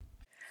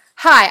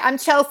Hi, I'm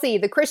Chelsea,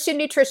 the Christian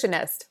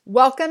nutritionist.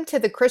 Welcome to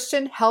the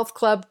Christian Health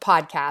Club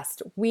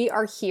podcast. We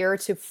are here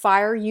to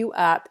fire you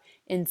up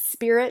in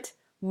spirit,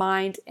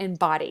 mind, and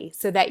body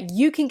so that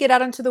you can get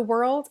out into the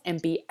world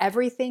and be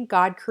everything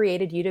God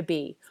created you to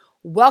be.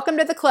 Welcome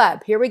to the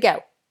club. Here we go.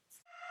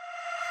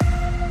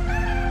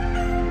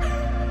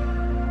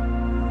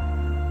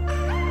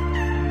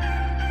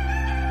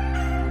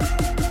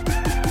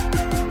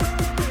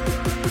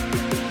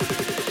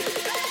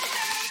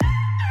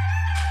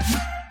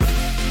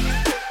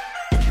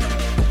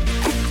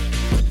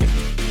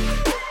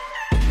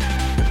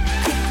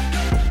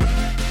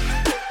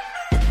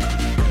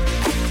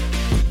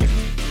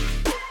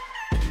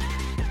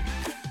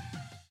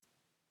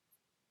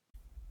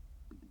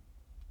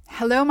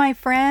 Hello, my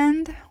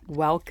friend.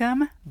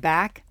 Welcome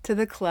back to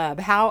the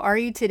club. How are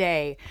you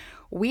today?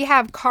 We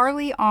have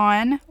Carly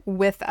on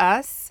with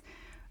us,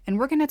 and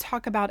we're going to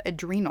talk about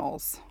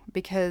adrenals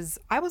because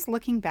I was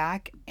looking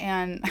back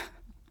and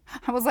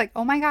I was like,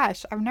 oh my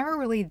gosh, I've never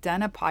really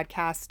done a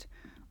podcast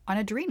on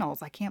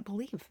adrenals. I can't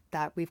believe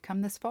that we've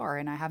come this far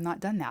and I have not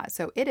done that.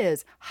 So it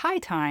is high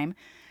time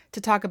to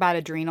talk about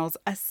adrenals,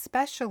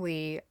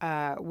 especially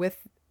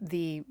with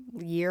the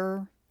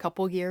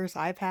couple years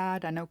I've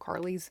had. I know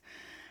Carly's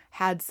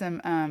had some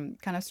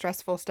kind of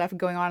stressful stuff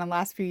going on in the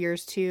last few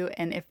years too.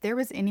 And if there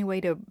was any way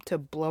to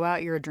blow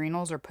out your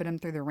adrenals or put them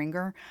through the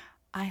ringer,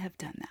 I have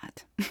done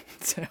that.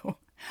 So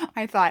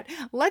I thought,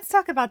 let's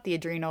talk about the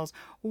adrenals.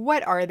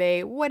 What are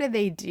they? What do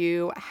they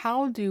do?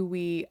 How do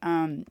we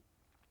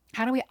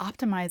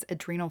optimize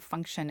adrenal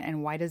function,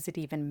 and why does it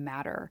even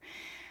matter?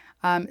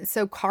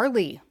 So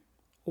Carly,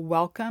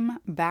 welcome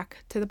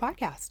back to the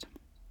podcast.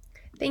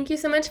 Thank you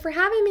so much for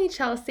having me,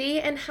 Chelsea.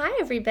 And hi,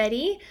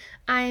 everybody.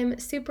 I'm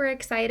super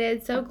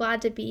excited. So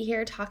glad to be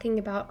here talking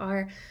about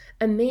our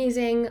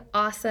amazing,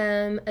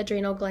 awesome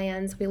adrenal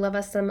glands. We love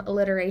us some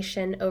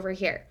alliteration over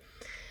here.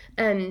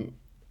 And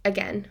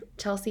again,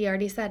 Chelsea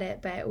already said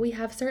it, but we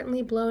have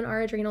certainly blown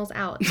our adrenals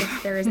out.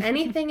 If there is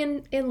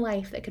anything in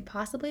life that could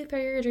possibly throw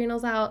your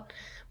adrenals out,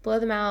 blow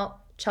them out,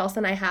 Chelsea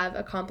and I have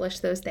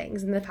accomplished those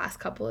things in the past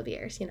couple of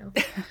years,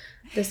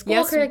 the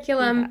school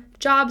curriculum,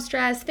 job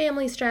stress,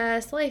 family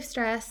stress, life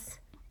stress.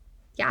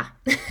 Yeah.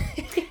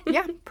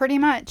 Yeah, pretty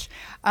much.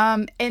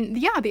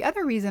 The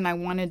other reason I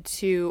wanted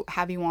to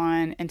have you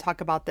on and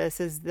talk about this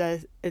is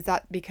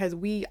that because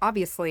we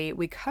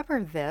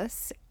cover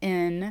this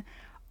in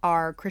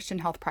our Christian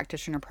Health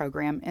Practitioner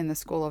program in the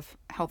School of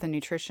Health and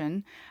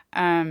Nutrition.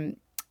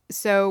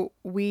 So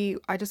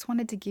I just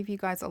wanted to give you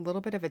guys a little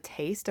bit of a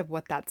taste of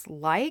what that's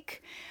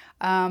like.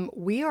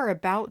 We are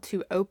about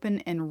to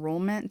open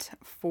enrollment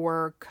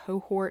for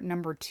cohort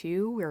number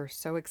 2. We're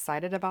so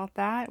excited about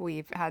that.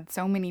 We've had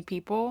so many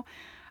people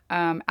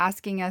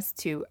asking us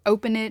to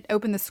open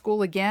the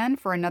school again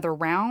for another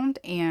round,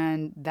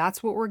 and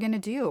that's what we're going to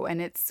do.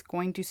 And it's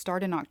going to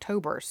start in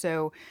October.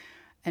 So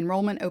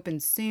enrollment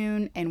opens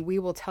soon, and we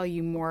will tell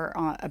you more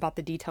about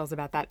the details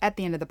about that at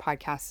the end of the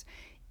podcast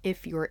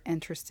if you're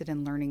interested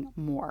in learning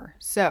more.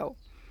 So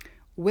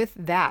with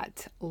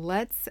that,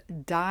 let's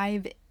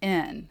dive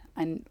in.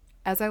 And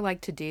as I like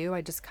to do,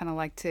 I just kind of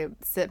like to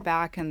sit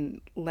back and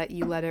let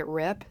it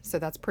rip. So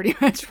that's pretty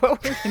much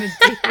what we're going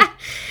to do.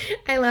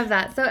 I love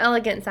that. So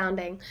elegant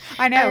sounding.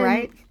 I know,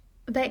 right?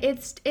 But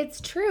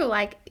it's true.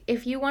 Like,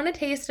 if you want a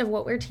taste of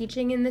what we're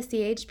teaching in the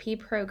CHP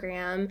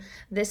program,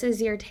 this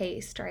is your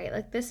taste, right?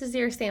 Like, this is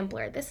your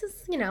sampler. This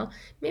is,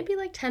 maybe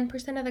like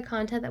 10% of the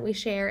content that we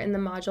share in the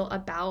module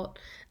about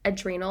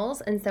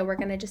adrenals. And so we're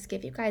going to just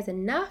give you guys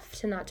enough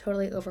to not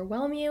totally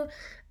overwhelm you,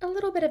 a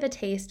little bit of a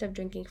taste of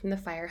drinking from the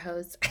fire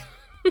hose.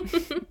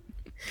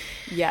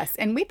 Yes.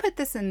 And we put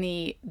this in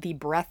the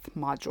breath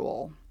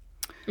module.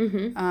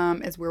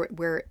 Mm-hmm. As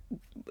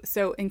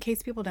so in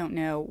case people don't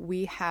know,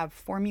 we have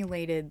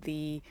formulated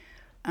the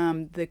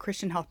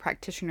Christian Health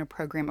Practitioner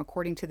program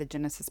according to the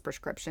Genesis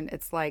prescription.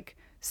 It's like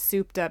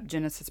souped up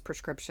Genesis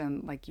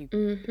prescription, like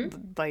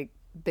like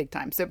big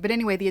time. So, but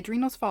anyway, the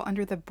adrenals fall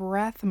under the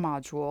breath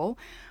module,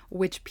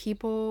 which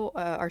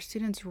our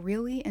students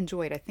really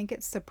enjoyed. I think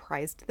it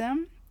surprised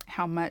them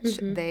how much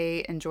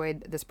they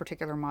enjoyed this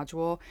particular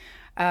module.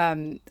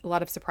 A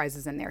lot of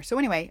surprises in there. So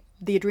anyway,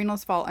 the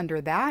adrenals fall under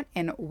that.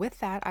 And with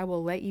that, I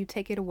will let you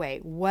take it away.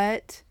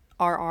 What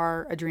are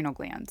our adrenal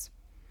glands?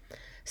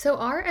 So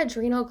our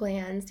adrenal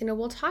glands,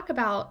 we'll talk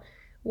about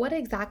what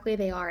exactly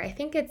they are. I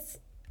think it's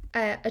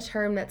a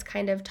term that's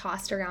kind of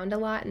tossed around a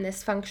lot in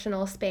this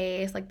functional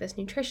space, like this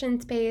nutrition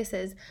space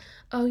is,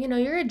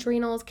 your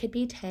adrenals could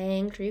be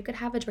tanked or you could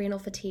have adrenal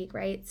fatigue,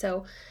 right?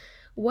 So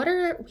what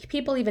are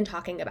people even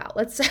talking about?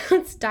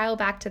 Let's dial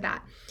back to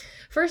that.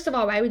 First of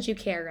all, why would you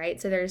care, right?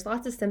 So there's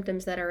lots of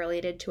symptoms that are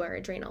related to our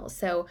adrenals.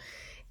 So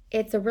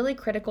it's a really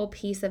critical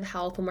piece of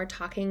health when we're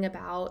talking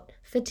about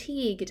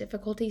fatigue,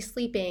 difficulty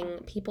sleeping,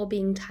 people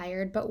being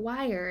tired but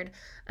wired,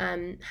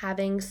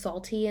 having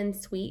salty and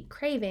sweet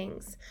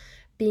cravings,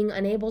 being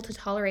unable to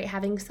tolerate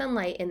having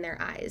sunlight in their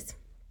eyes,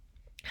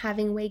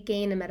 having weight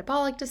gain and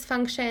metabolic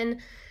dysfunction,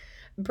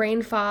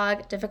 brain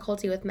fog,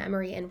 difficulty with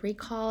memory and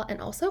recall,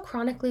 and also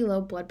chronically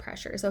low blood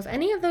pressure. So if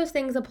any of those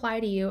things apply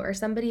to you or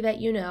somebody that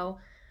you know,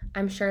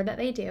 I'm sure that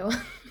they do,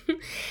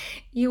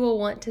 you will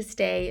want to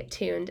stay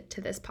tuned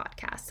to this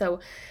podcast. So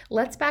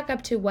let's back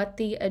up to what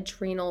the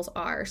adrenals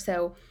are.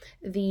 So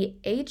the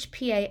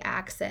HPA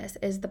axis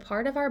is the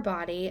part of our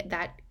body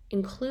that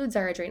includes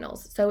our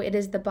adrenals. So it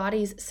is the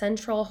body's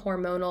central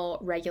hormonal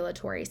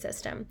regulatory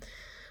system.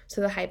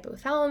 So the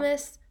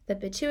hypothalamus, the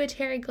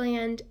pituitary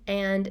gland,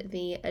 and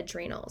the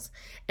adrenals.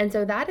 And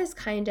so that is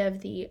kind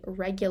of the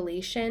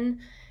regulation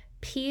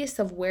piece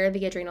of where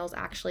the adrenals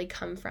actually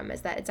come from,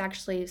 is that it's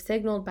actually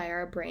signaled by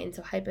our brain.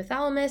 So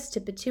hypothalamus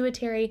to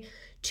pituitary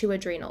to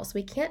adrenals.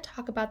 We can't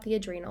talk about the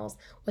adrenals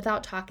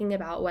without talking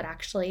about what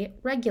actually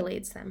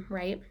regulates them,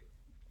 right?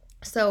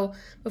 So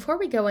before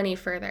we go any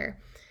further,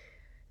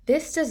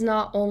 this does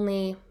not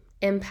only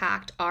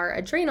impact our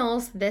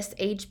adrenals, this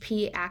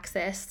HP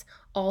axis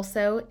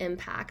also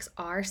impacts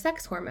our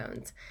sex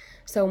hormones.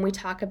 So when we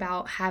talk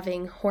about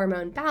having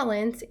hormone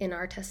balance in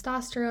our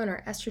testosterone,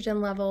 our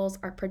estrogen levels,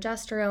 our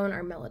progesterone,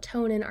 our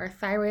melatonin, our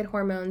thyroid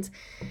hormones,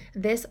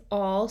 this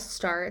all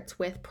starts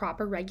with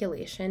proper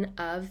regulation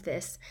of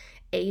this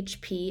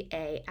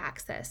HPA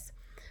axis.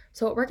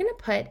 So what we're going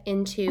to put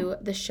into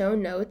the show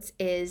notes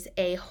is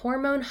a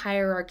hormone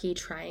hierarchy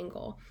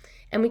triangle.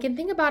 And we can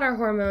think about our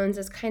hormones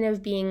as kind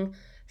of being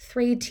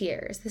 3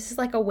 tiers. This is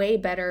like a way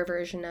better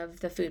version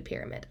of the food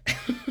pyramid.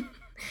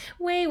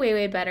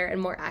 way better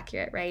and more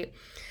accurate, right?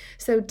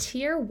 So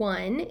tier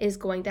 1 is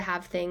going to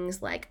have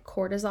things like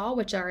cortisol,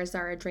 which is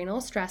our adrenal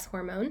stress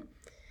hormone,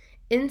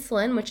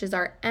 insulin, which is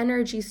our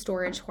energy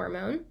storage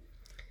hormone,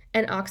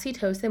 and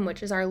oxytocin,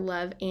 which is our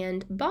love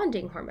and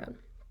bonding hormone.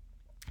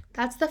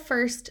 That's the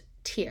first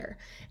tier.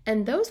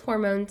 And those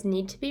hormones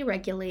need to be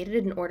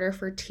regulated in order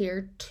for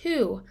tier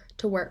 2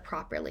 to work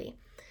properly.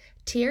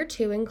 Tier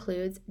 2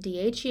 includes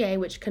DHEA,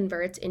 which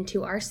converts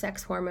into our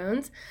sex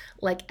hormones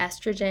like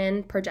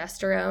estrogen,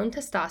 progesterone,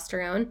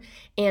 testosterone,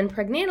 and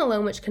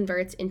pregnenolone, which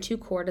converts into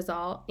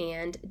cortisol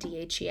and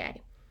DHEA.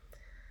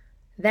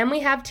 Then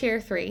we have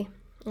tier 3,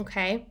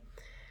 okay,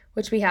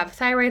 which we have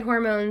thyroid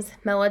hormones,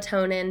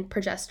 melatonin,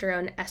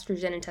 progesterone,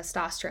 estrogen, and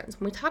testosterone.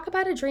 When we talk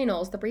about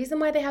adrenals, the reason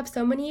why they have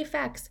so many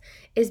effects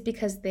is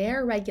because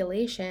their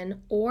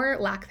regulation, or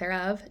lack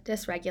thereof,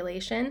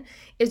 dysregulation,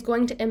 is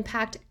going to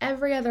impact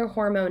every other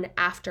hormone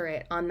after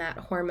it on that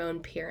hormone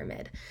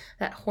pyramid,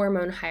 that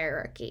hormone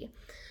hierarchy.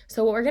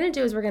 So what we're going to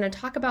do is we're going to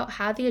talk about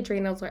how the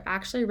adrenals are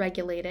actually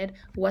regulated,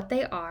 what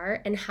they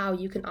are, and how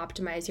you can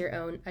optimize your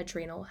own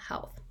adrenal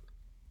health.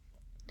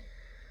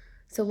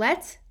 So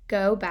let's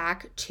go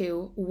back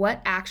to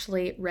what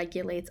actually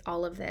regulates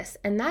all of this,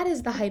 and that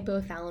is the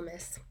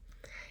hypothalamus.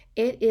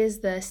 It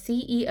is the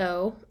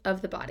CEO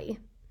of the body.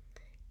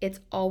 It's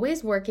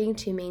always working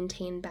to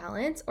maintain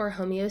balance or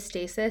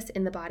homeostasis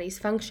in the body's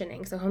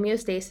functioning. So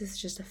homeostasis is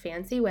just a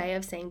fancy way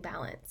of saying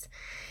balance.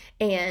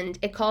 And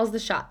it calls the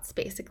shots,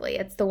 basically.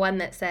 It's the one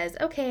that says,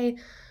 okay,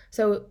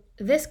 so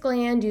this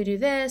gland, you do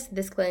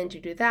this gland, you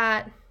do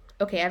that.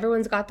 Okay,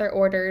 everyone's got their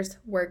orders,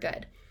 we're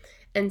good.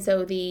 And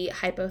so the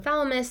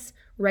hypothalamus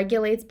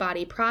regulates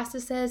body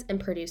processes and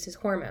produces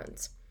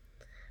hormones.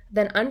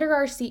 Then under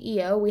our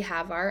CEO, we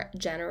have our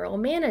general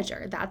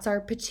manager. That's our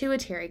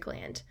pituitary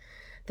gland.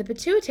 The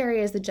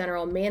pituitary is the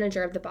general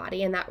manager of the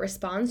body, and that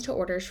responds to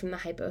orders from the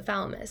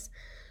hypothalamus.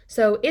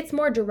 So it's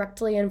more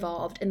directly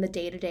involved in the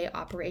day-to-day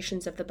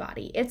operations of the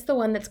body. It's the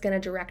one that's going to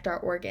direct our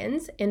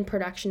organs in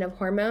production of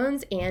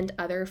hormones and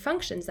other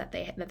functions that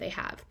they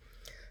have.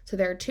 So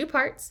there are 2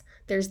 parts.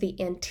 There's the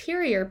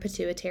anterior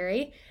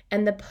pituitary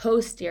and the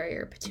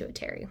posterior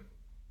pituitary.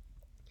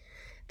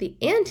 The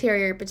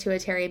anterior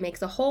pituitary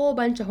makes a whole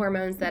bunch of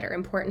hormones that are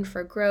important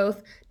for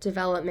growth,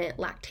 development,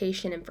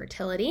 lactation, and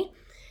fertility.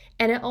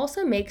 And it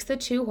also makes the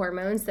 2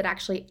 hormones that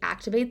actually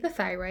activate the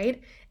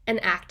thyroid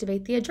and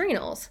activate the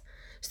adrenals.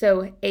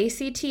 So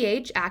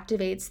ACTH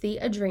activates the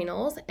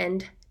adrenals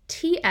and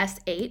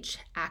TSH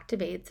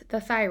activates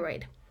the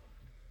thyroid.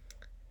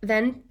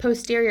 Then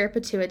posterior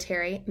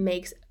pituitary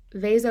makes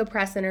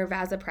vasopressin or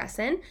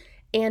vasopressin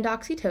and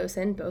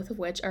oxytocin, both of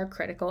which are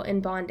critical in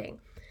bonding.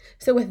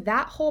 So with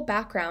that whole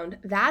background,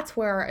 that's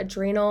where our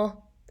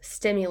adrenal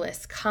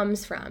stimulus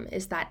comes from,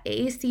 is that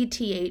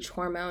ACTH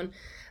hormone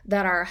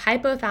that our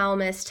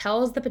hypothalamus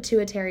tells the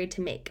pituitary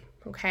to make,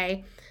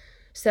 okay?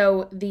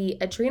 So the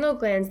adrenal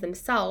glands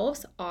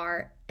themselves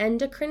are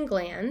endocrine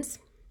glands.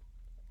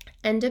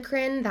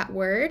 Endocrine, that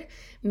word,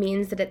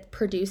 means that it's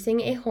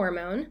producing a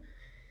hormone.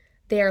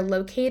 They are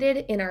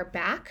located in our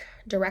back,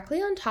 directly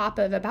on top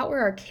of about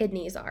where our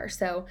kidneys are.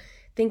 So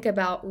think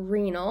about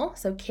renal.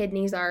 So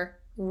kidneys are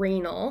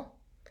renal,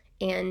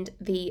 and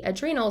the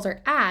adrenals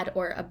are at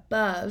or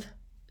above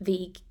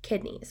the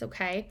kidneys,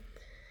 okay?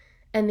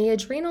 And the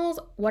adrenals,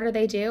 what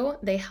do?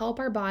 They help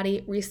our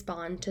body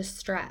respond to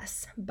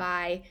stress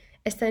by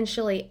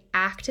essentially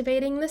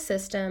activating the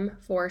system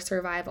for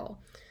survival.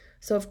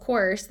 So of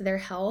course, their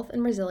health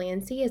and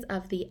resiliency is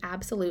of the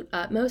absolute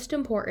utmost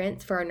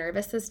importance for our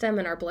nervous system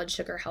and our blood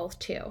sugar health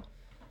too.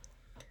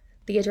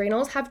 The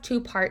adrenals have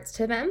 2 parts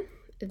to them.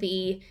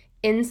 The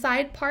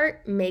inside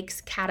part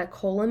makes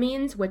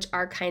catecholamines, which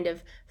are kind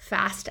of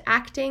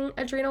fast-acting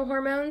adrenal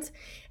hormones,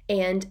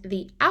 and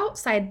the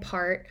outside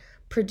part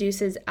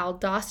produces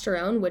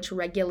aldosterone, which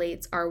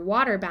regulates our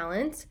water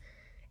balance,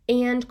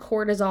 and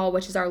cortisol,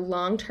 which is our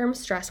long-term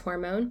stress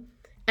hormone,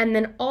 and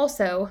then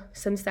also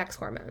some sex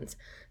hormones.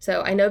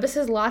 So I know this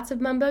is lots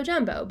of mumbo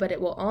jumbo, but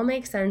it will all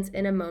make sense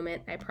in a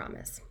moment, I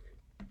promise.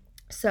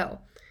 So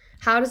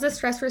how does the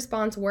stress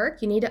response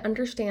work? You need to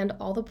understand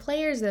all the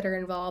players that are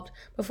involved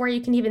before you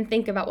can even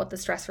think about what the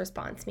stress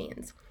response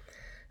means.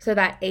 So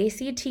that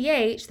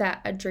ACTH,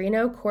 that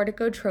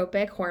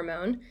adrenocorticotropic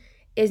hormone,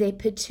 is a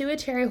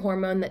pituitary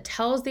hormone that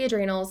tells the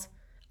adrenals,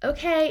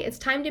 okay, it's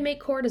time to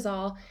make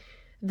cortisol.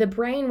 The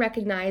brain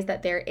recognizes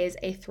that there is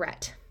a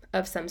threat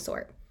of some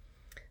sort.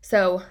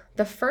 So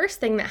the first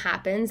thing that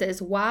happens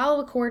is while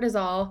the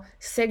cortisol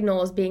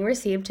signal is being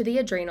received to the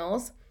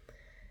adrenals,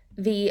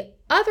 the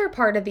other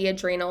part of the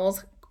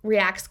adrenals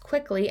reacts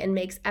quickly and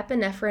makes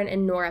epinephrine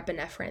and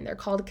norepinephrine. They're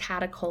called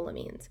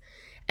catecholamines.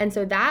 And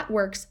so that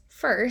works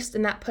first,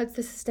 and that puts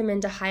the system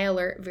into high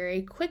alert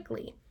very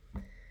quickly.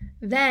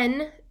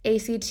 Then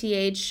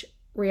ACTH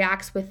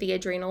reacts with the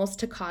adrenals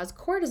to cause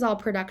cortisol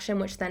production,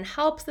 which then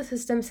helps the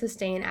system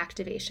sustain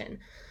activation.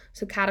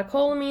 So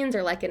catecholamines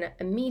are like an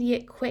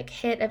immediate quick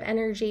hit of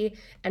energy,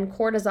 and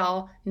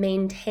cortisol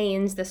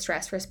maintains the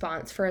stress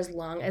response for as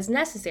long as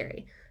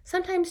necessary,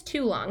 sometimes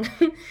too long.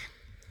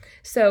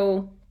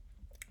 So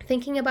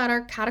thinking about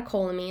our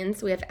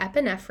catecholamines, we have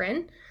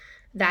epinephrine.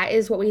 That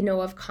is what we know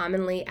of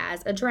commonly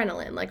as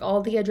adrenaline, like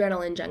all the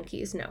adrenaline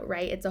junkies know,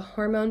 right? It's a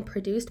hormone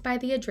produced by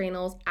the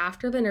adrenals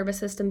after the nervous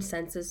system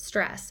senses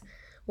stress,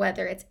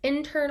 whether it's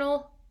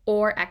internal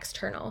or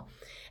external.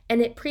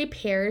 And it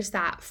prepares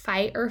that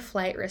fight or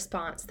flight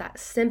response, that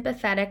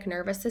sympathetic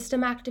nervous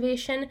system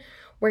activation,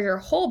 where your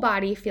whole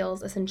body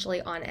feels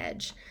essentially on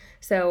edge.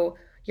 So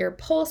your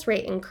pulse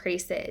rate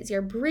increases,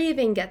 your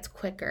breathing gets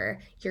quicker,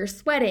 you're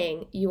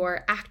sweating,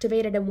 you're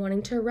activated and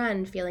wanting to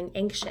run, feeling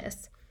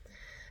anxious.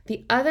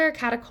 The other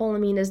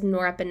catecholamine is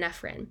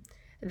norepinephrine.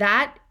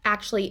 That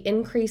actually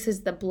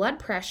increases the blood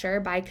pressure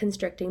by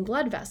constricting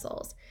blood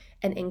vessels.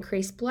 An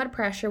increased blood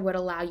pressure would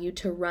allow you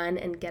to run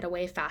and get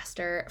away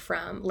faster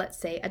from, let's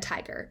say, a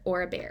tiger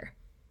or a bear.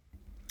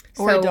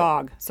 Or a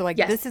dog. So like,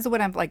 yes. This is what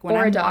I'm like when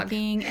Or I'm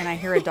walking and I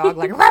hear a dog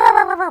like, rah,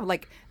 rah, rah, rah,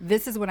 like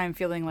this is what I'm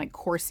feeling like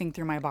coursing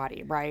through my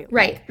body, right?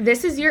 Right. Like,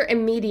 this is your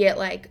immediate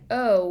like,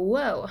 oh,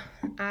 whoa,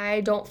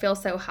 I don't feel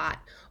so hot.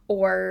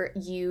 Or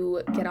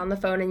you get on the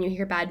phone and you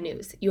hear bad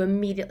news. You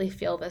immediately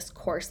feel this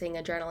coursing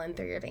adrenaline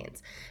through your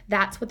veins.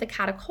 That's what the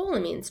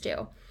catecholamines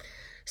do.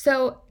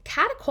 So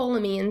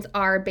catecholamines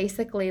are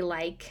basically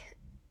like,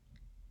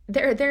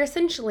 they're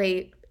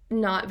essentially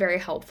not very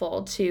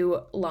helpful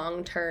to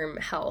long-term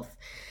health.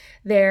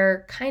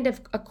 They're kind of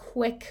a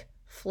quick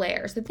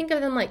flare. So think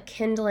of them like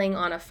kindling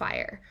on a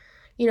fire.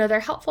 You know,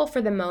 they're helpful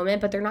for the moment,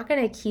 but they're not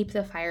going to keep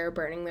the fire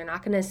burning. They're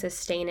not going to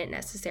sustain it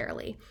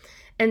necessarily.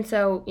 And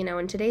so, you know,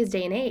 in today's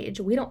day and age,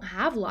 we don't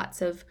have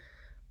lots of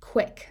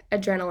quick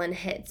adrenaline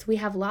hits. We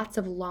have lots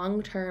of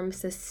long-term,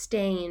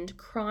 sustained,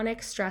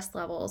 chronic stress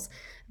levels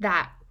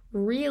that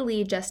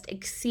really just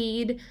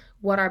exceed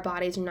what our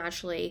bodies are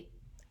naturally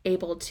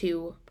able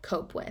to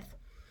cope with.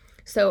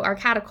 So our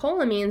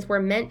catecholamines were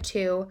meant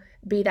to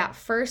be that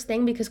first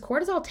thing because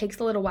cortisol takes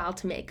a little while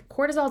to make.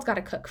 Cortisol's got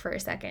to cook for a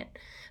second.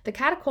 The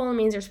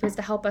catecholamines are supposed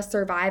to help us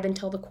survive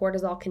until the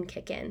cortisol can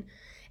kick in.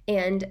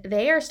 And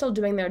they are still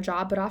doing their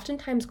job, but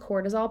oftentimes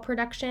cortisol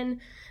production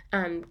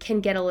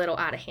can get a little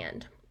out of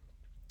hand.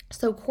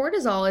 So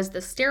cortisol is the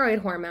steroid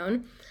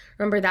hormone.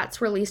 Remember, that's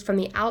released from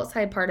the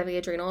outside part of the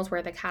adrenals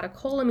where the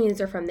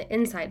catecholamines are from the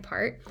inside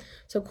part.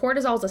 So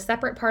cortisol is a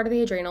separate part of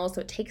the adrenals,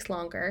 so it takes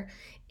longer.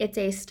 It's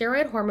a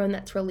steroid hormone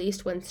that's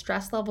released when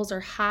stress levels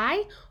are high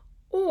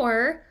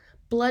or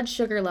blood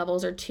sugar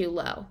levels are too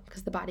low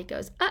because the body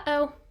goes,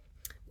 uh-oh,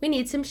 we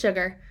need some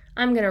sugar.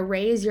 I'm going to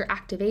raise your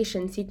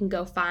activation so you can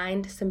go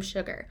find some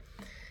sugar.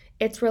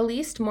 It's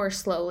released more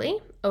slowly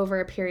over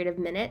a period of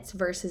minutes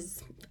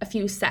versus a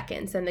few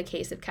seconds in the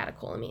case of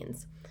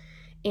catecholamines.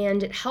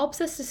 And it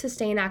helps us to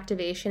sustain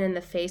activation in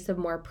the face of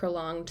more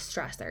prolonged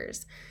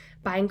stressors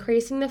by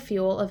increasing the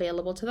fuel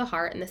available to the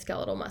heart and the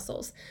skeletal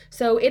muscles.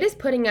 So it is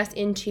putting us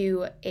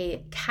into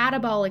a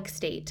catabolic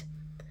state.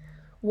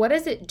 What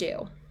does it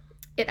do?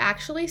 It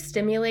actually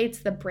stimulates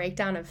the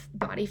breakdown of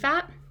body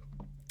fat.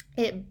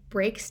 It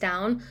breaks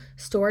down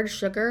stored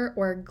sugar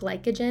or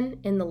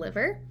glycogen in the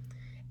liver,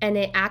 and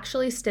it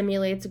actually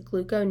stimulates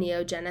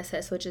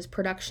gluconeogenesis, which is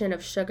production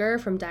of sugar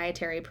from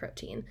dietary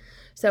protein.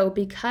 So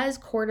because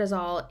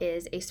cortisol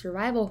is a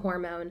survival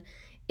hormone,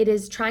 it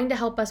is trying to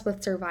help us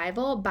with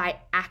survival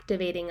by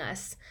activating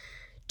us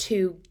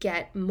to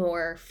get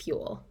more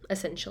fuel,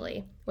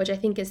 essentially, which I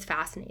think is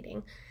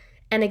fascinating.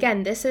 And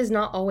again, this is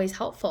not always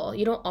helpful.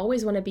 You don't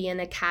always want to be in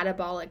a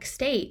catabolic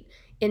state.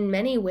 In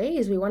many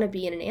ways, we want to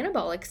be in an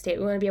anabolic state.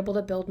 We want to be able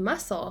to build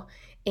muscle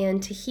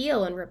and to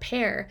heal and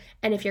repair.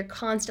 And if you're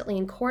constantly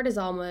in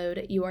cortisol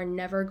mode, you are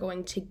never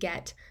going to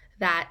get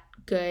that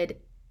good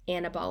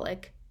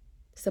anabolic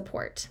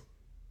support.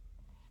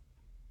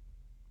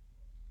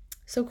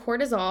 So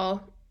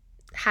cortisol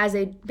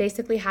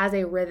basically has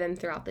a rhythm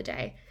throughout the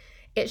day.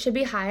 It should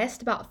be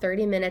highest about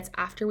 30 minutes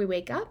after we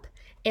wake up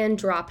and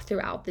drop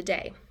throughout the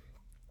day.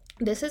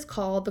 This is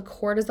called the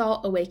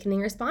cortisol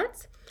awakening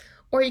response,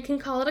 or you can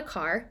call it a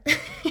CAR,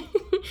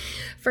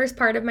 first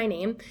part of my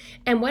name.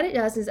 And what it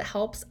does is it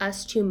helps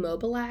us to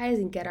mobilize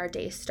and get our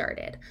day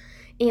started.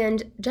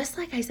 And just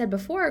like I said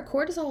before,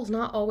 cortisol is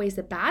not always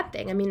a bad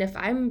thing. I mean, if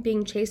I'm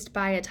being chased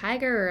by a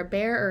tiger or a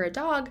bear or a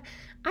dog,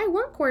 I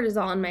want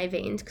cortisol in my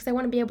veins because I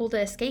want to be able to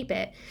escape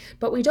it.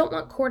 But we don't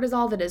want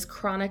cortisol that is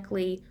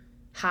chronically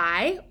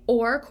high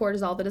or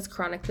cortisol that is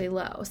chronically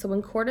low. So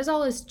when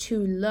cortisol is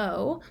too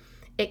low,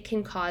 it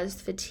can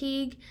cause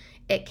fatigue.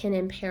 It can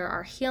impair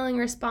our healing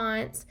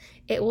response.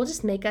 It will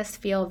just make us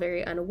feel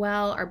very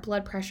unwell. Our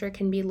blood pressure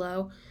can be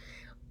low.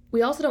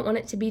 We also don't want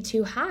it to be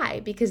too high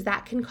because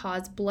that can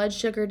cause blood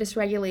sugar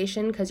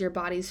dysregulation because your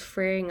body's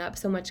freeing up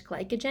so much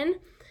glycogen.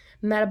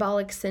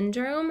 Metabolic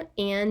syndrome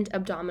and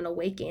abdominal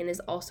weight gain is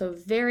also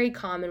very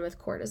common with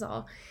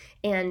cortisol.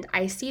 And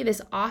I see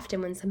this often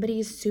when somebody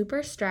is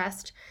super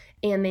stressed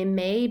and they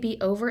may be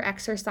over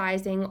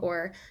exercising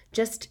or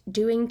just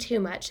doing too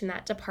much in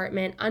that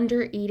department,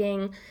 under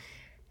eating.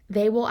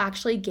 They will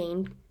actually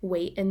gain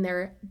weight in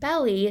their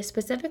belly,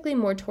 specifically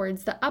more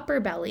towards the upper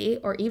belly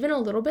or even a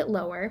little bit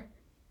lower.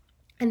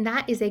 And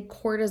that is a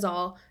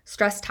cortisol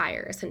stress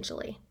tire,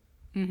 essentially.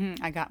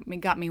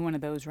 Got me one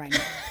of those right now.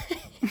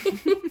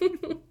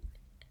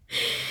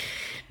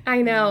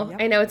 I know.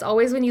 Yep. I know. It's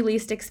always when you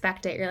least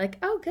expect it. You're like,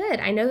 oh, good.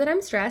 I know that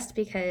I'm stressed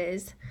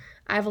because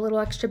I have a little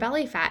extra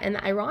belly fat. And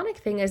the ironic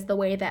thing is the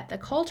way that the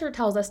culture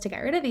tells us to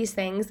get rid of these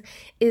things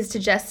is to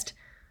just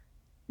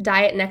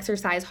diet and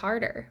exercise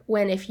harder.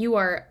 When if you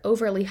are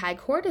overly high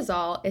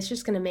cortisol, it's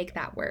just going to make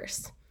that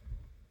worse.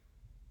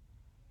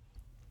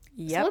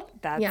 Yep,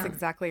 that's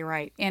exactly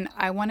right. And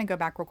I want to go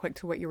back real quick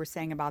to what you were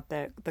saying about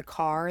the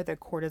CAR, the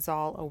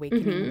cortisol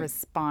awakening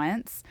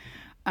response.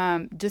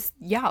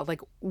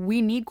 Like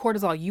we need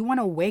cortisol. You want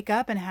to wake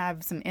up and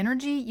have some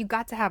energy, you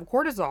got to have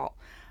cortisol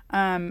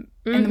in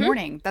the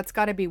morning. That's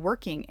got to be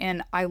working.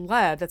 And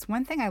that's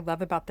one thing I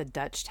love about the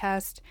Dutch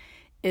test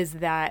is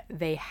that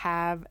they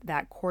have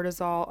that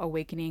cortisol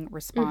awakening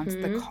response,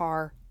 the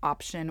CAR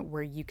option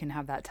where you can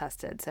have that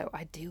tested. So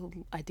I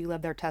do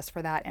love their test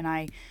for that. And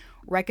I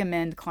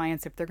recommend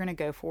clients, if they're going to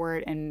go for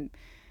it and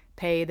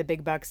pay the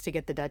big bucks to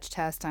get the Dutch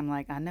test, I'm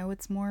like, I know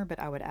it's more, but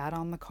I would add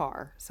on the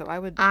CAR. So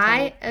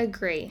I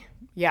agree.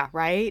 Yeah,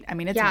 right? I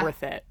mean, it's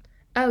worth it.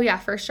 Oh, yeah,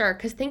 for sure.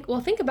 Because think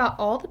about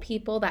all the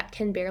people that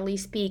can barely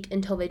speak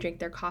until they drink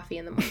their coffee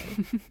in the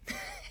morning.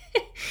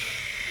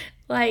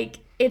 Like,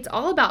 it's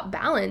all about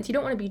balance. You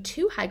don't want to be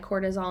too high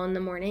cortisol in the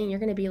morning. You're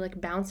going to be like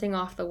bouncing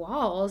off the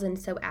walls and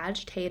so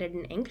agitated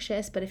and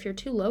anxious. But if you're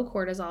too low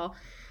cortisol,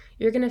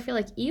 you're going to feel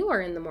like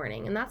Eeyore in the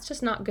morning. And that's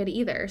just not good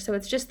either. So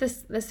it's just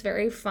this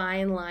very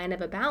fine line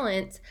of a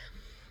balance.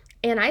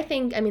 And I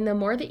think, the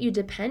more that you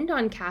depend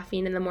on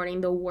caffeine in the morning,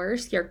 the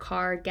worse your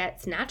CAR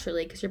gets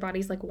naturally because your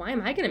body's like, why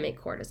am I going to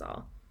make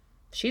cortisol?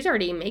 She's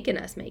already making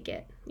us make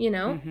it, you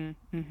know?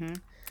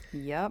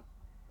 Yep.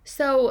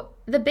 So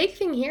the big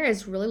thing here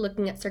is really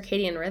looking at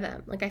circadian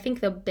rhythm. Like I think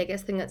the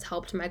biggest thing that's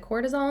helped my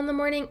cortisol in the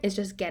morning is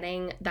just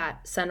getting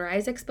that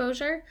sunrise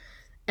exposure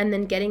and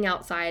then getting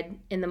outside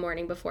in the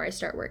morning before I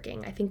start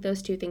working. I think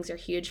those two things are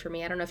huge for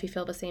me. I don't know if you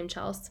feel the same,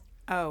 Chels.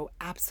 Oh,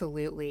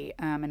 absolutely.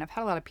 And I've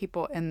had a lot of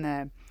people in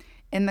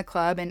the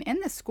club and in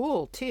the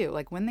school too.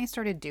 Like when they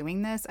started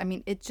doing this,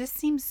 it just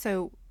seems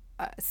so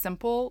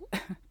simple.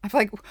 I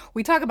feel like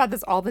we talk about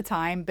this all the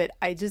time, but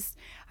I feel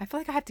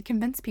like I have to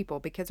convince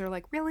people because they're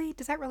like, really?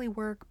 Does that really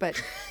work?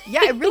 But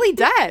yeah, it really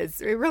does.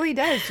 It really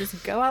does.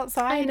 Just go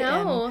outside. I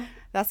know. And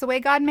that's the way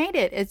God made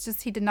it. It's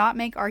just He did not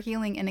make our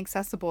healing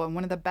inaccessible. And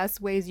one of the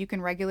best ways you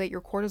can regulate your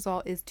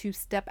cortisol is to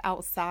step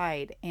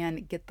outside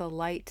and get the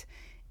light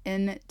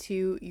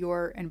into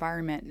your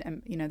environment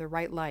and, the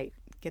right light.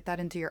 Get that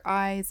into your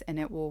eyes and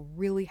it will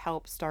really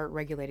help start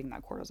regulating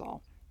that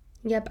cortisol.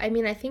 Yep.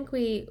 I think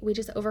we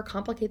just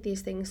overcomplicate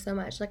these things so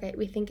much. Like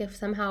we think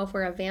if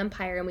we're a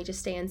vampire and we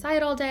just stay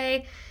inside all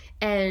day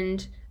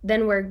and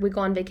then we go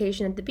on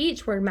vacation at the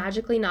beach, we're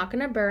magically not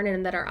going to burn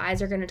and that our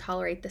eyes are going to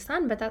tolerate the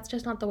sun. But that's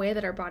just not the way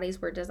that our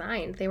bodies were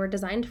designed. They were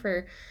designed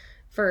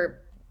for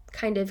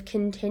kind of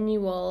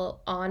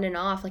continual on and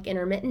off, like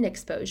intermittent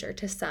exposure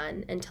to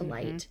sun and to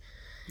light.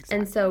 Exactly.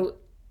 And so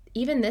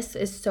even this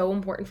is so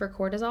important for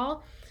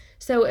cortisol.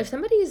 So if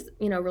somebody's,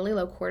 really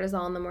low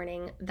cortisol in the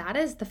morning, that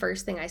is the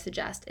first thing I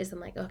suggest is I'm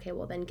like, okay,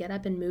 well then get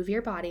up and move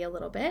your body a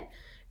little bit,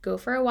 go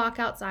for a walk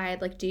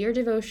outside, like do your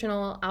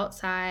devotional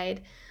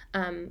outside,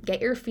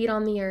 get your feet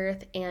on the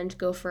earth and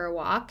go for a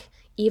walk,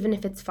 even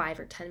if it's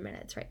 5 or 10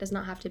 minutes, right? It does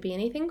not have to be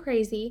anything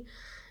crazy.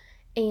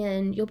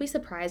 And you'll be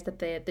surprised at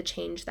the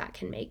change that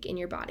can make in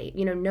your body.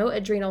 No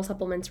adrenal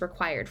supplements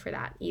required for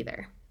that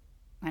either.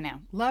 I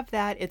know. Love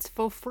that. It's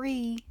for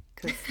free.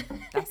 Because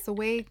that's the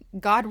way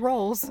God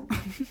rolls.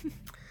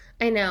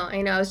 I know.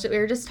 We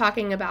were just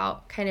talking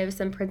about kind of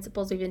some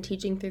principles we've been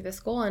teaching through the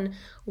school, and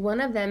one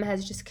of them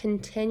has just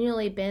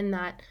continually been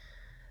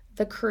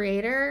the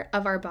creator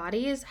of our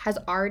bodies has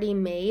already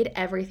made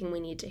everything we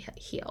need to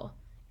heal.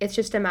 It's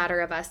just a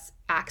matter of us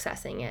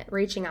accessing it,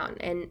 reaching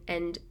out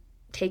and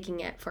taking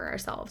it for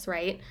ourselves,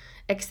 right?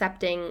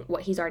 Accepting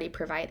what he's already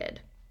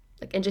provided,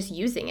 like, and just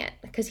using it,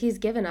 because he's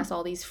given us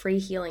all these free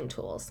healing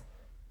tools.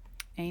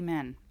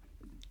 Amen.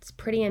 It's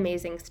pretty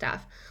amazing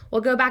stuff. We'll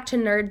go back to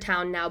Nerd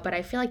Town now, but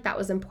I feel like that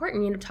was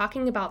important,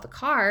 talking about the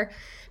car,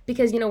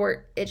 because,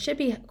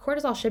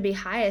 cortisol should be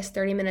highest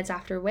 30 minutes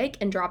after wake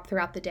and drop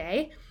throughout the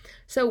day.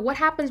 So what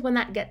happens when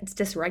that gets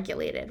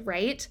dysregulated,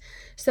 right?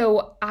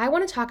 So I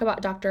want to talk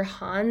about Dr.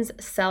 Hans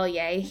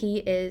Selye.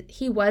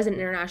 He was an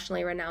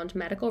internationally renowned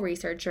medical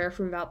researcher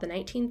from about the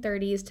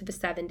 1930s to the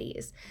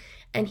 70s.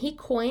 And he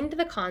coined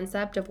the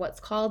concept of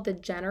what's called the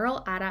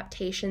General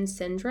Adaptation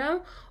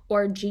Syndrome,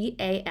 or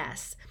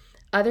GAS,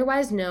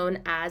 otherwise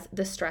known as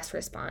the stress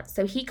response.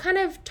 So he kind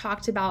of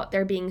talked about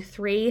there being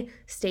 3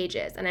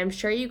 stages, and I'm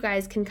sure you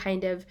guys can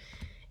kind of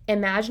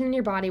imagine in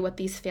your body what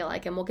these feel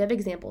like, and we'll give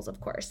examples, of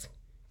course.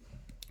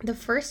 The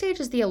first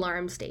stage is the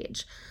alarm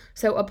stage.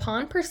 So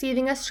upon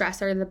perceiving a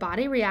stressor, the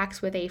body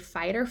reacts with a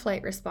fight or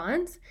flight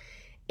response,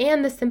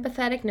 and the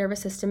sympathetic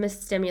nervous system is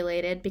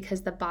stimulated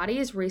because the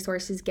body's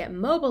resources get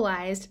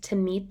mobilized to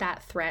meet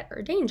that threat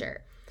or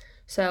danger.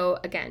 So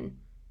again,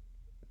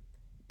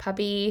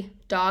 puppy,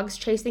 dogs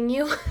chasing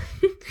you,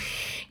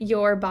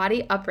 your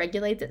body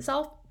upregulates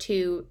itself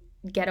to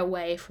get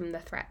away from the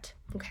threat.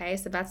 Okay,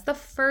 so that's the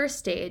first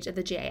stage of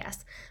the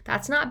GAS.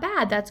 That's not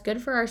bad. That's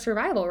good for our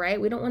survival, right?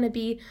 We don't want to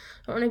be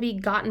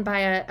gotten by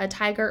a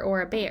tiger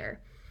or a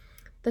bear.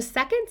 The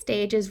second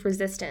stage is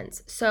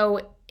resistance.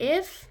 So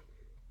if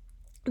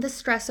the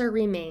stressor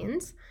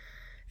remains,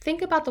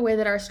 think about the way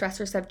that our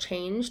stressors have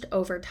changed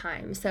over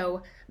time.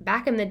 So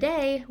back in the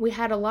day, we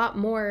had a lot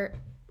more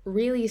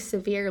really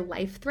severe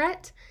life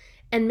threat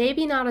and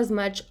maybe not as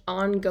much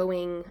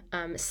ongoing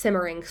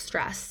simmering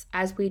stress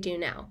as we do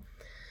now.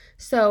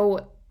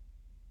 So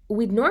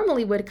we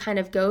normally would kind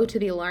of go to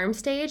the alarm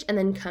stage and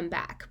then come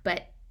back.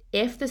 But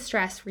if the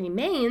stress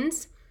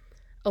remains,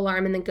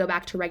 alarm and then go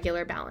back to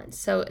regular balance.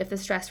 So if the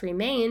stress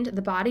remained,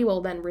 the body will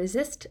then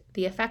resist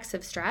the effects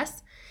of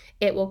stress.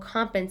 It will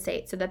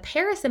compensate. So the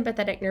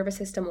parasympathetic nervous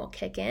system will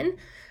kick in,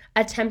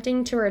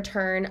 attempting to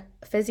return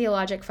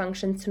physiologic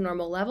functions to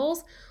normal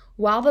levels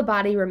while the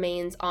body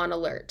remains on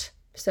alert.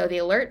 So the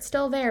alert's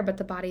still there, but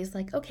the body's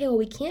like, okay, well,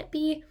 we can't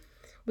be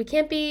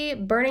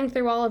burning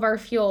through all of our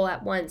fuel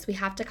at once. We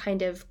have to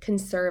kind of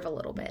conserve a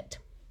little bit.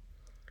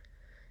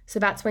 So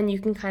that's when you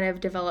can kind of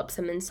develop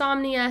some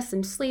insomnia,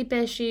 some sleep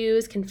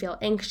issues, can feel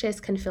anxious,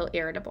 can feel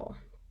irritable.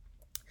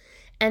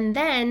 And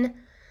then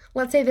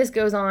let's say this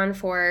goes on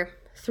for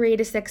 3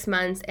 to 6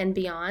 months and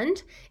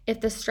beyond.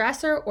 If the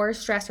stressor or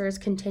stressors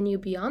continue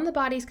beyond the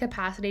body's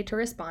capacity to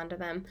respond to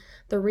them,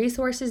 the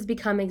resources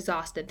become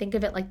exhausted. Think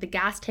of it like the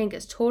gas tank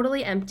is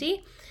totally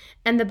empty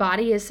and the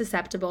body is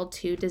susceptible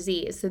to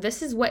disease. So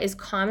this is what is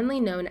commonly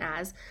known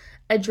as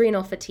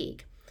adrenal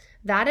fatigue.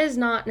 That is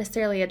not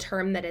necessarily a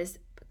term that is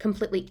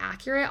completely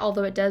accurate,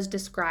 although it does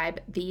describe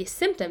the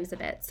symptoms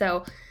of it.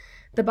 So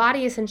the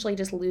body essentially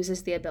just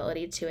loses the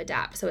ability to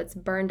adapt. So it's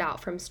burned out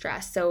from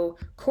stress. So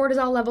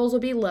cortisol levels will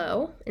be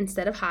low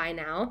instead of high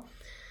now.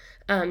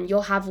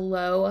 You'll have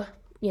low,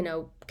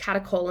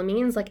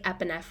 catecholamines like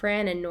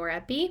epinephrine and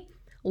norepi,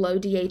 low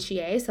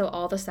DHEA, so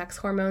all the sex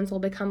hormones will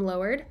become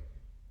lowered.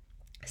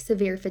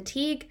 Severe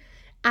fatigue,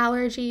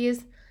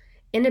 allergies,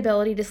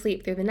 inability to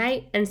sleep through the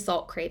night, and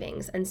salt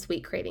cravings and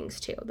sweet cravings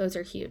too. Those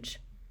are huge.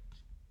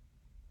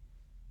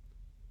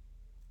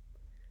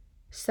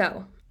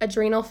 So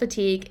adrenal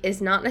fatigue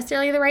is not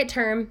necessarily the right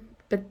term,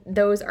 but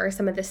those are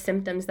some of the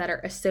symptoms that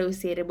are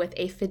associated with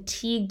a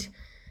fatigued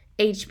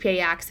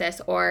HPA axis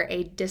or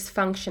a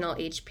dysfunctional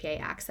HPA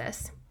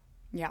axis.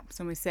 Yeah,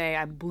 so when we say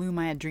I blew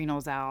my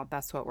adrenals out,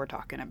 that's what we're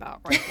talking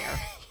about right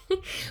there.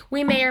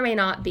 We may or may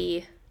not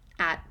be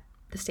at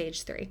the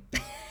stage 3.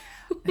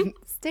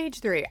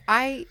 Stage 3.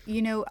 I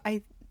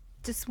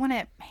just want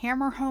to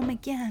hammer home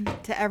again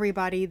to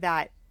everybody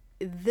that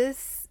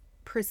this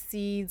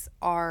precedes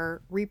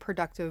our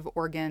reproductive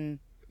organ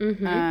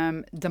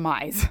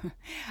demise.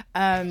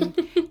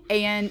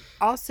 And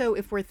also,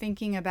 if we're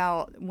thinking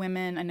about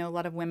women, I know a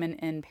lot of women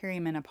in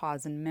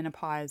perimenopause and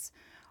menopause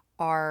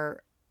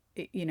are,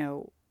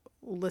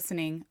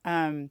 listening.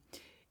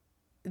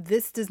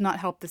 This does not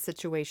help the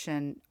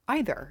situation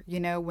either,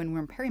 when we're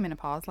in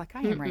perimenopause, like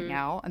I am right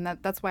now. And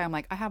that's why I'm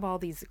like, I have all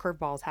these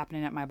curveballs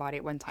happening at my body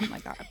at one time.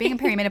 Like being in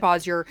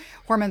perimenopause, your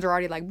hormones are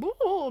already like,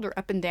 they're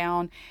up and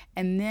down.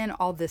 And then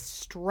all this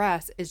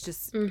stress is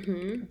just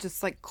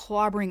like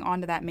clobbering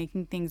onto that,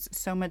 making things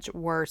so much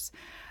worse.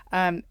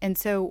 And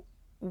so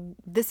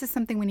this is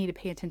something we need to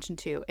pay attention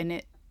to.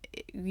 And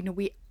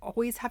we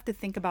always have to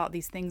think about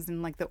these things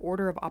in like the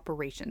order of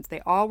operations. They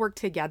all work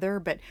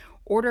together, but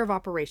order of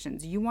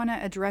operations. You want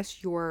to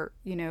address your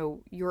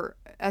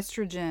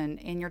estrogen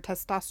and your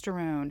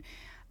testosterone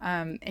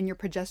and your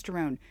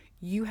progesterone.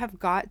 You have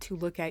got to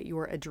look at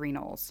your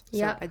adrenals.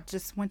 So I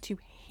just want to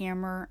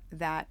hammer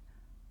that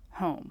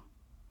home.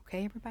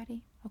 Okay,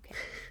 everybody? Okay.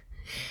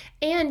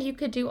 And you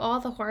could do all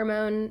the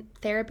hormone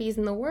therapies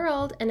in the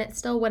world and it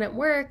still wouldn't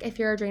work if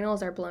your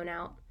adrenals are blown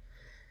out.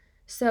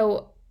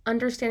 So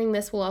understanding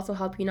this will also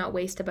help you not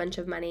waste a bunch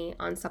of money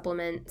on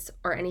supplements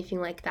or anything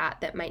like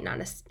that that might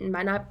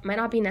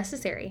not be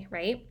necessary,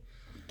 right?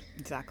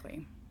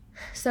 Exactly.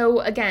 So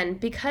again,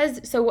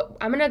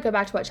 I'm going to go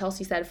back to what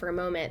Chelsea said for a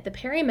moment. The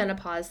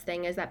perimenopause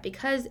thing is that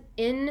because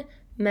in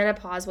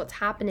menopause, what's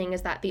happening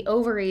is that the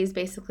ovaries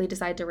basically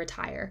decide to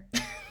retire.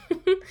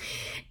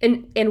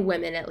 in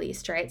women at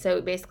least, right? So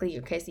basically,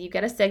 okay, so you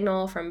get a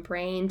signal from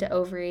brain to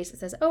ovaries that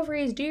says,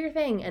 ovaries, do your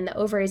thing. And the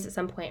ovaries at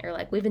some point are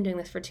like, we've been doing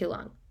this for too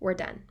long. We're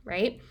done,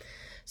 right?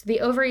 So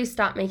the ovaries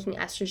stop making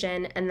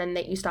estrogen and then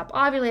that you stop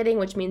ovulating,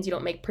 which means you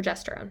don't make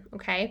progesterone,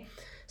 okay?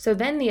 So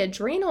then the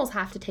adrenals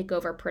have to take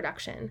over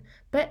production.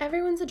 But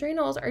everyone's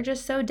adrenals are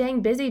just so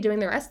dang busy doing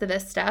the rest of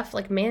this stuff,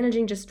 like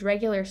managing just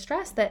regular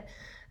stress, that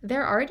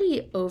they're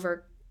already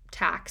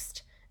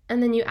overtaxed.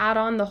 And then you add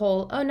on the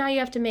whole, oh, now you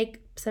have to make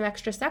some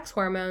extra sex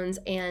hormones,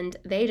 and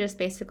they just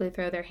basically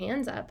throw their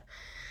hands up.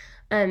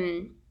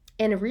 And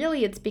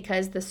really, it's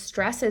because the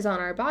stresses on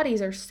our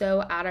bodies are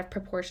so out of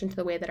proportion to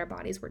the way that our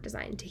bodies were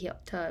designed to heal,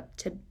 to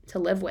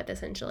live with,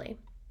 essentially.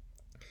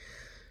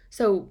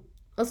 So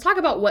let's talk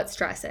about what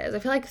stress is. I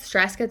feel like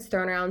stress gets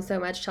thrown around so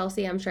much.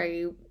 Chelsea, I'm sure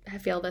you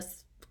feel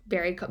this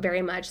very,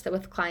 very much, that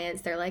with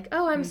clients, they're like,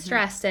 oh, I'm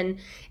stressed.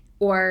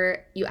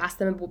 Or you ask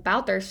them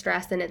about their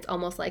stress and it's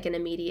almost like an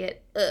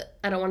immediate,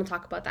 I don't want to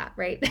talk about that,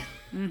 right?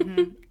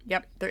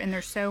 Yep. And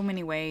there's so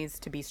many ways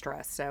to be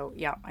stressed. So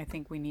yeah, I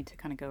think we need to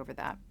kind of go over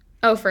that.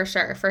 Oh, for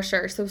sure, for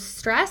sure. So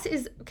stress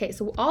is, okay,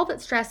 so all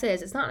that stress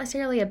is, it's not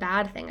necessarily a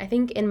bad thing. I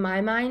think in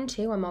my mind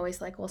too, I'm always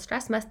like, well,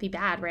 stress must be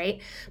bad,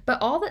 right?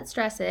 But all that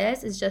stress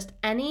is just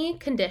any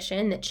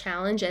condition that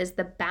challenges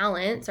the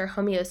balance or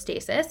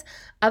homeostasis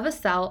of a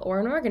cell or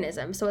an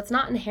organism. So it's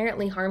not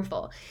inherently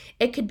harmful.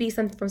 It could be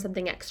from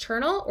something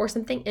external or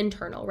something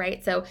internal,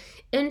 right? So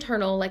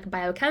internal, like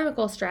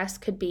biochemical stress,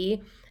 could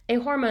be a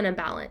hormone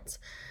imbalance.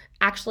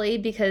 Actually,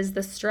 because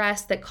the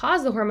stress that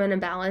caused the hormone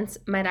imbalance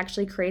might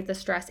actually create the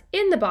stress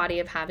in the body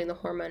of having the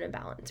hormone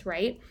imbalance,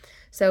 right?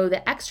 So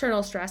the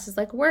external stress is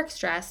like work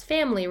stress,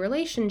 family,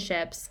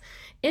 relationships.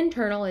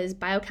 Internal is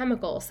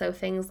biochemical, so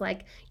things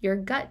like your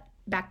gut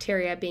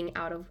bacteria being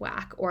out of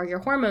whack or your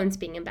hormones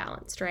being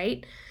imbalanced,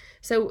 right?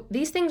 So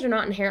these things are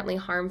not inherently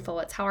harmful.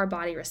 It's how our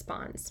body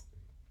responds.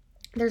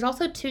 There's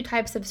also two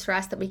types of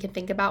stress that we can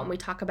think about when we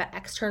talk about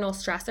external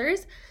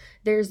stressors.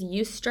 There's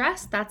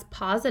eustress, that's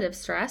positive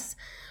stress,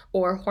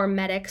 or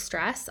hormetic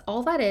stress.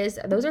 All that is,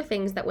 those are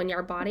things that when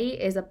your body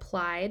is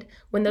applied,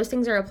 when those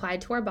things are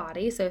applied to our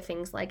body, so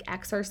things like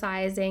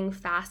exercising,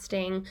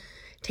 fasting,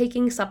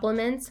 taking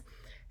supplements,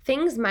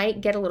 things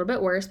might get a little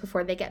bit worse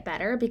before they get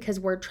better because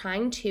we're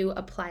trying to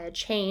apply a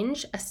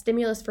change, a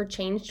stimulus for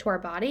change to our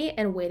body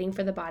and waiting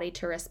for the body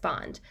to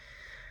respond.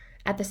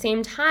 At the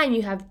same time,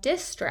 you have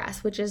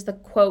distress, which is the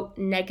quote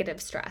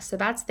negative stress. So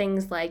that's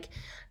things like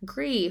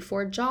grief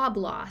or job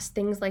loss,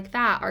 things like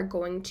that are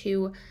going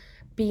to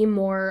be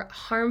more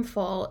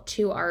harmful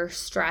to our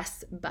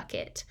stress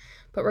bucket.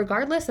 But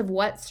regardless of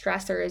what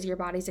stressors your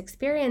body's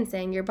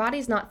experiencing, your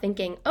body's not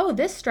thinking, oh,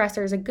 this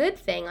stressor is a good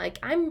thing. Like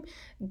I'm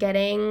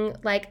getting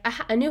like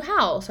a new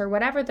house or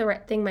whatever the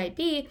right thing might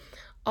be.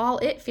 All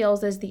it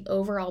feels is the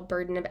overall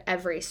burden of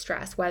every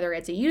stress, whether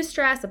it's a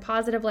eustress, a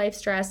positive life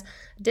stress,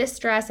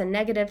 distress, a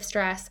negative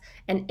stress,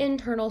 an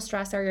internal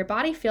stressor. Your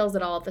body feels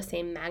it all at the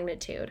same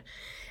magnitude.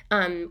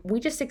 We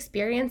just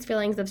experience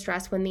feelings of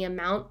stress when the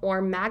amount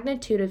or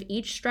magnitude of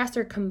each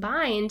stressor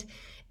combined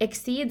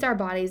exceeds our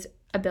body's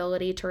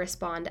ability to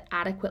respond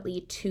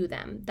adequately to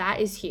them. That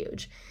is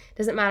huge.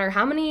 Doesn't matter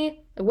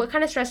what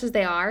kind of stresses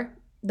they are,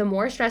 the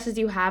more stresses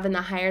you have and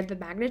the higher the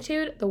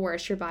magnitude, the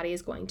worse your body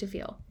is going to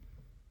feel.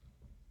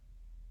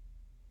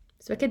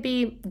 So it could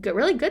be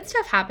really good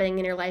stuff happening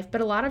in your life, but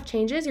a lot of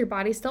changes, your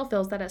body still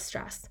feels that as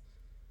stress.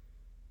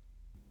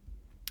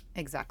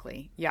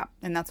 Exactly. Yeah.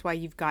 And that's why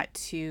you've got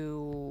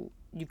to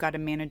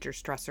manage your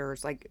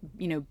stressors, like,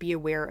 be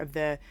aware of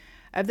those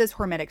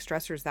hormetic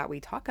stressors that we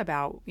talk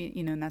about,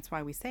 and that's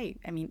why we say,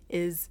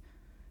 is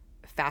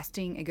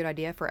fasting a good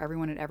idea for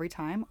everyone at every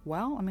time?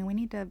 Well, we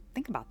need to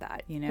think about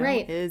that,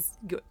 Right. Is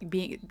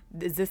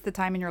this the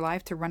time in your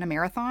life to run a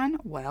marathon?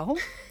 Well,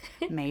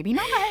 maybe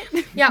not.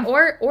 Yeah,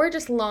 or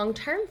just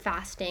long-term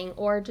fasting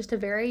or just a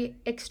very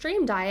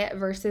extreme diet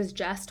versus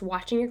just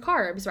watching your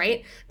carbs,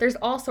 right? There's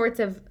all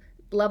sorts of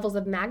levels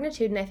of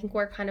magnitude, and I think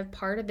we're kind of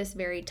part of this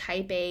very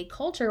type A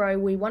culture where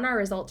we want our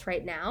results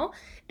right now,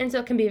 and so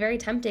it can be very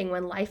tempting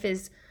when life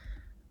is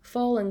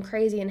full and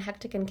crazy and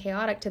hectic and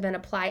chaotic to then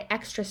apply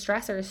extra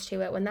stressors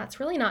to it when that's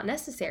really not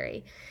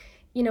necessary.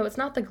 It's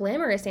not the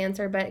glamorous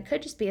answer, but it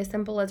could just be as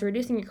simple as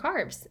reducing your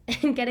carbs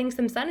and getting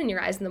some sun in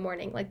your eyes in the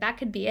morning. Like that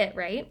could be it,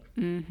 right?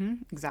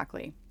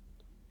 Exactly.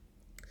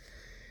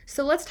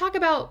 So let's talk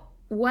about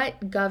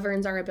what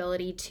governs our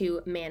ability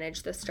to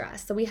manage the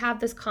stress. So we have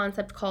this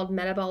concept called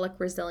metabolic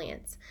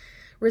resilience.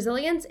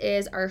 Resilience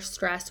is our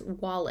stress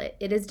wallet.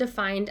 It is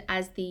defined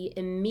as the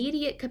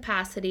immediate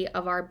capacity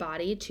of our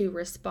body to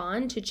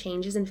respond to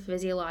changes in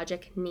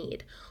physiologic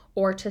need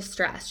or to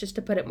stress, just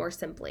to put it more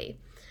simply.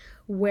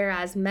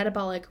 Whereas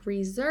metabolic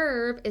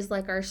reserve is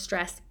like our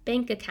stress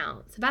bank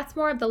account. So that's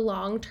more of the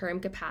long-term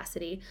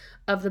capacity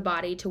of the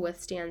body to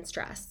withstand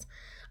stress.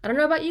 I don't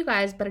know about you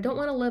guys, but I don't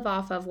want to live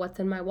off of what's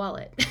in my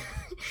wallet.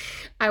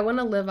 I want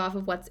to live off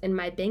of what's in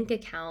my bank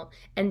account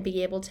and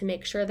be able to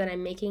make sure that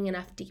I'm making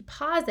enough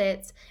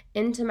deposits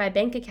into my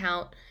bank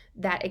account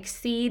that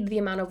exceed the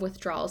amount of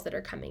withdrawals that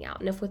are coming out.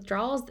 And if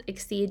withdrawals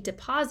exceed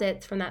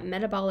deposits from that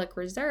metabolic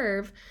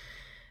reserve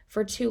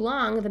for too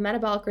long, the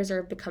metabolic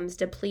reserve becomes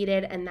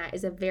depleted, and that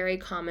is a very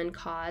common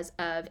cause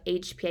of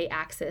HPA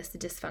axis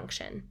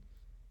dysfunction.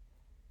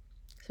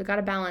 So we've got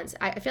to balance.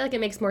 I feel like it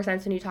makes more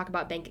sense when you talk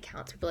about bank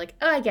accounts. People are like,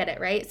 oh, I get it,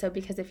 right? So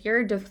because if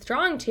you're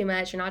withdrawing too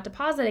much, you're not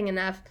depositing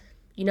enough,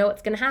 you know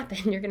what's going to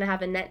happen. You're going to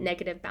have a net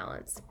negative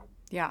balance.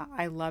 Yeah,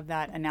 I love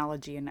that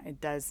analogy, and it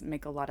does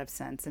make a lot of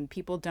sense. And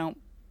people don't,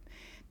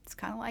 it's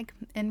kind of like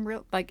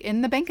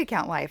in the bank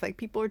account life, like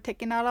people are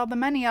taking out all the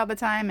money all the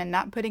time and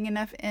not putting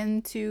enough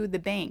into the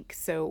bank.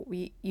 So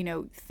we,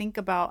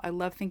 I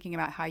love thinking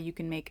about how you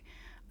can make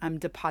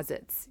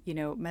deposits,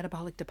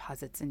 metabolic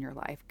deposits in your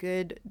life,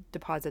 good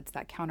deposits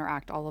that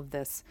counteract all of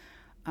this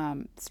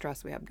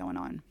stress we have going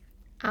on.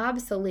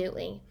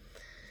 Absolutely.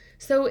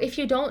 So if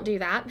you don't do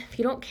that, if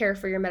you don't care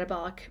for your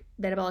metabolic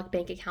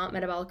bank account,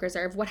 metabolic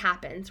reserve, what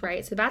happens,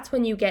 right? So that's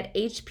when you get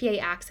HPA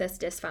axis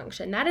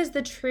dysfunction. That is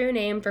the true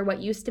name for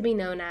what used to be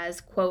known as,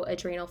 quote,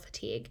 adrenal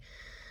fatigue.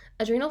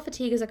 Adrenal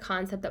fatigue is a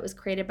concept that was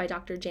created by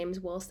Dr. James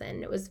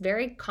Wilson. It was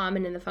very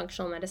common in the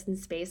functional medicine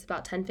space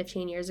about 10,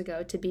 15 years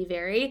ago to be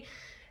very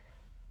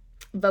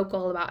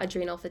vocal about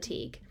adrenal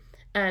fatigue.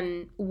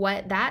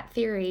 What that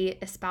theory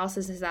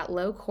espouses is that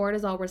low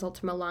cortisol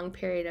results from a long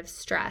period of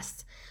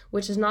stress,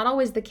 which is not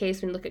always the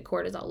case when you look at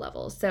cortisol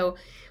levels. So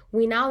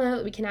we now know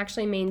that we can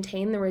actually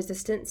maintain the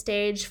resistant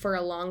stage for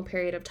a long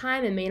period of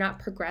time and may not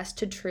progress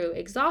to true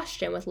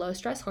exhaustion with low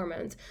stress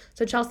hormones.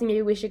 So Chelsea,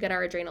 maybe we should get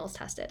our adrenals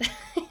tested.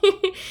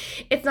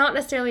 It's not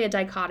necessarily a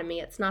dichotomy.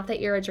 It's not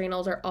that your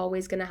adrenals are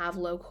always going to have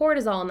low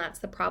cortisol and that's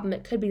the problem.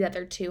 It could be that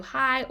they're too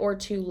high or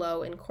too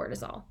low in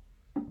cortisol.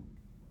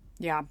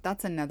 Yeah,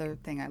 that's another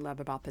thing I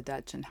love about the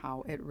Dutch and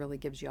how it really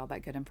gives you all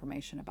that good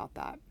information about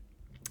that.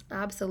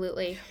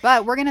 Absolutely.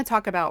 But we're going to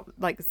talk about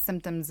like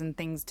symptoms and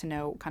things to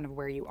know kind of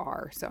where you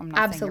are. So I'm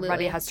not saying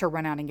everybody has to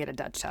run out and get a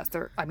Dutch test.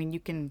 You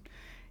can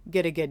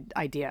get a good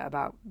idea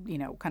about,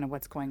 kind of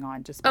what's going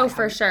on just by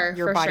for sure.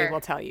 Your body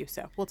will tell you.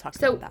 So we'll talk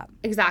about that.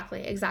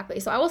 Exactly.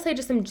 So I will say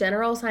just some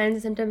general signs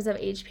and symptoms of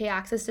HPA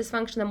axis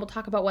dysfunction. Then we'll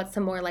talk about what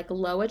some more like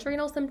low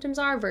adrenal symptoms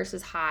are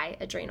versus high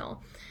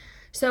adrenal.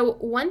 So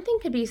one thing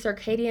could be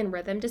circadian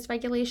rhythm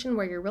dysregulation,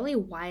 where you're really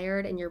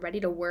wired and you're ready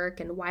to work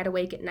and wide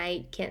awake at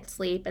night, can't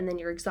sleep, and then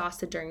you're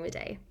exhausted during the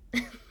day.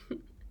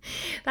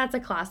 That's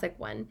a classic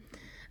one.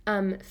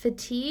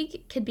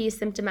 Fatigue could be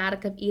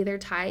symptomatic of either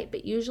type,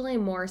 but usually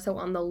more so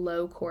on the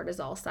low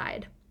cortisol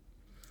side.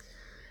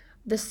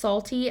 The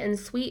salty and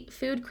sweet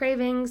food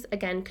cravings,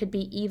 again, could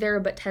be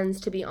either, but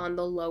tends to be on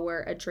the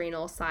lower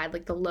adrenal side,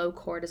 like the low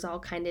cortisol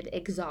kind of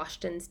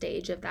exhaustion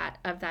stage of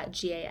that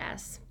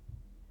GAS.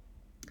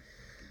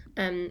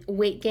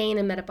 Weight gain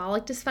and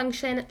metabolic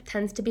dysfunction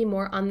tends to be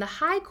more on the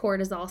high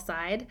cortisol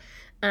side,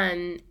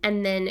 and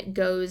then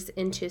goes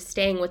into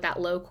staying with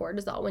that low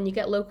cortisol. When you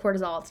get low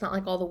cortisol, it's not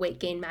like all the weight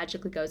gain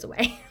magically goes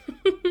away.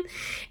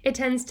 It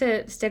tends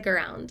to stick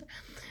around.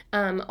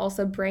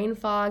 Also brain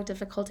fog,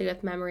 difficulty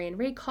with memory and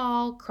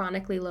recall,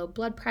 chronically low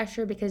blood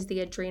pressure because the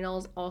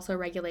adrenals also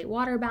regulate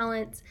water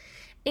balance,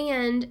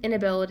 and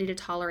inability to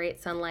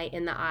tolerate sunlight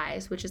in the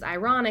eyes, which is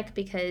ironic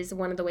because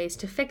one of the ways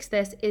to fix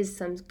this is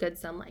some good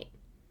sunlight.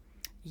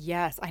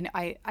 Yes,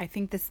 I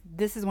think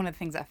this is one of the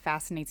things that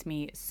fascinates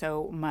me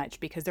so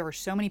much, because there are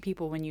so many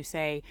people when you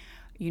say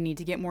you need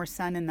to get more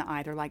sun in the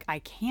eye, they're like, I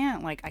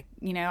can't,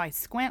 I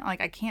squint,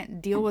 I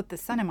can't deal with the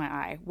sun in my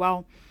eye.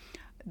 Well,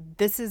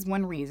 this is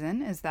one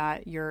reason, is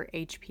that your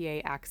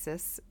HPA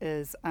axis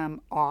is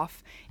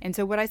off. And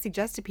so what I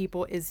suggest to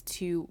people is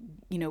to,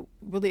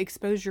 really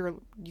expose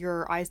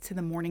your eyes to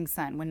the morning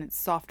sun when it's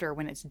softer,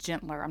 when it's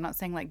gentler. I'm not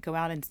saying go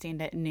out and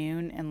stand at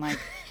noon and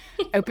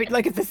open,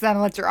 look at the sun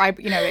and let your eye,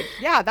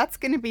 that's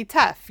going to be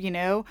tough,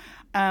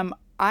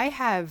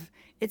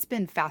 it's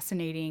been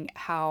fascinating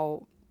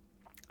how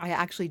I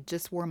actually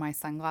just wore my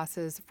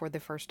sunglasses for the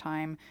first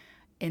time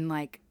in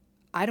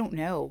I don't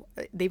know.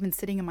 They've been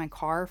sitting in my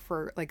car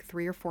for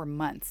 3 or 4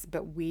 months,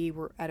 but we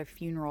were at a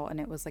funeral and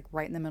it was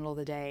right in the middle of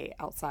the day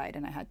outside,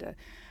 and I had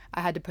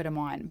to put them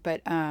on.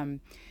 But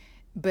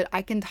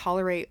I can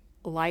tolerate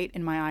light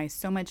in my eyes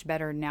so much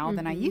better now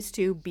than I used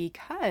to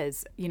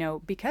because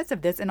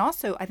of this. And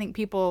also I think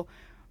people,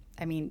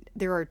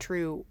 there are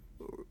true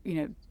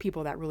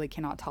people that really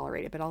cannot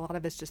tolerate it, but a lot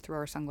of us just throw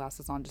our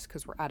sunglasses on just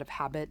because we're out of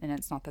habit, and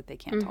it's not that they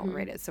can't Mm-hmm.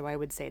 tolerate it. So I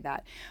would say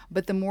that.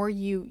 But the more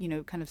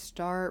kind of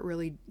start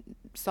really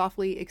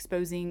softly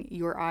exposing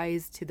your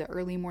eyes to the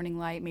early morning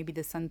light, maybe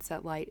the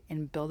sunset light,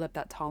 and build up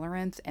that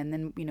tolerance, and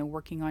then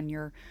working on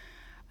your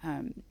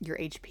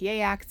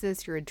HPA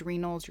axis, your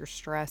adrenals, your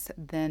stress,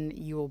 then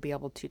you will be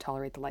able to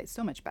tolerate the light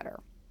so much better.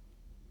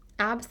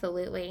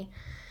 Absolutely.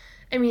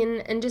 I mean,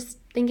 and just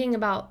thinking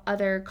about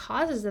other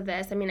causes of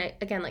this, I mean,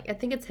 again, like I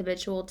think it's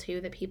habitual too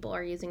that people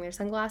are using their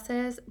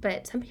sunglasses,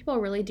 but some people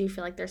really do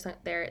feel like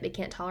they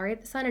can't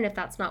tolerate the sun, and if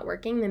that's not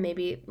working, then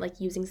maybe like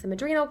using some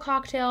adrenal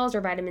cocktails or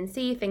vitamin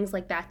C, things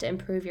like that to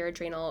improve your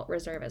adrenal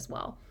reserve as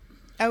well.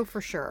 Oh, for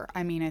sure.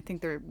 I mean, I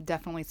think there's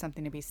definitely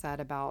something to be said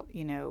about,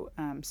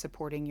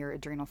 supporting your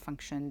adrenal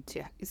function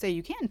to so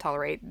you can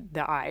tolerate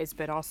the eyes,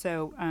 but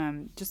also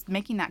just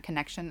making that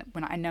connection.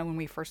 When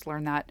we first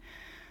learned that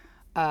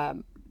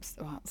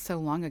so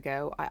long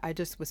ago, I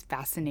just was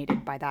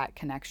fascinated by that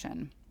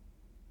connection.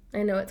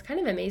 I know it's kind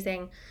of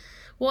amazing.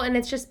 Well, and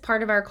it's just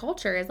part of our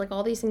culture is like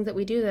all these things that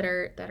we do that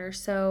are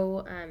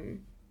so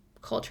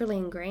culturally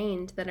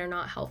ingrained that are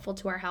not helpful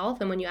to our health.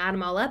 And when you add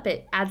them all up,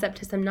 it adds up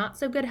to some not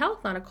so good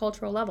health on a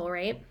cultural level,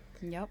 right?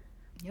 Yep.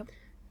 Yep.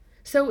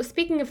 So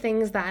speaking of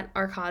things that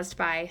are caused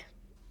by,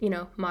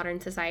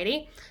 modern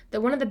society,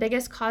 one of the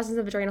biggest causes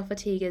of adrenal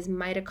fatigue is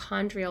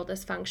mitochondrial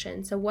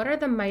dysfunction. So what are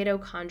the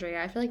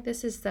mitochondria? I feel like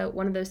this is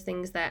one of those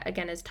things that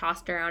again is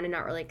tossed around and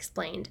not really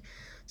explained.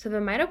 So the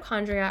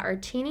mitochondria are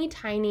teeny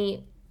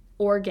tiny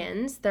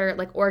organs. They're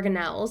like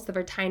organelles,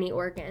 they're tiny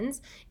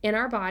organs in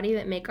our body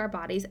that make our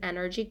body's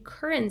energy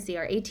currency,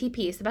 our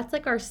ATP. So that's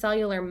like our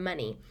cellular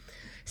money.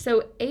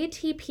 So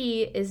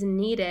ATP is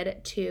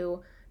needed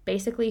to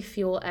basically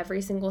fuel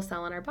every single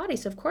cell in our body.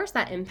 So of course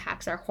that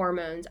impacts our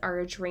hormones, our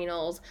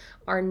adrenals,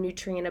 our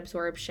nutrient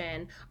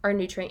absorption, our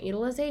nutrient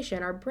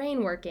utilization, our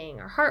brain working,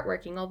 our heart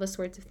working, all those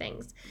sorts of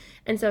things.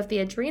 And so if the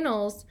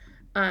adrenals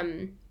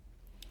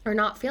are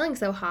not feeling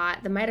so hot,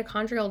 the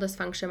mitochondrial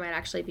dysfunction might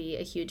actually be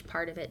a huge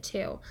part of it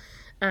too.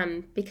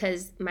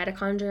 Because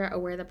mitochondria are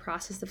where the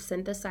process of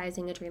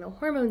synthesizing adrenal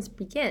hormones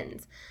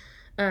begins.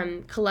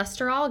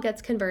 Cholesterol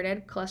gets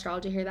converted.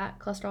 Cholesterol, do you hear that?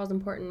 Cholesterol is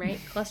important, right?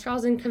 Cholesterol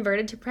is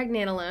converted to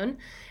pregnenolone,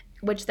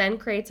 which then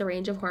creates a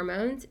range of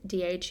hormones: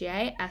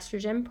 DHEA,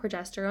 estrogen,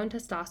 progesterone,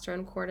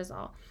 testosterone,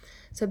 cortisol.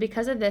 So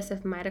because of this,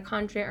 if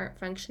mitochondria aren't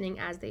functioning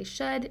as they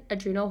should,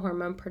 adrenal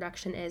hormone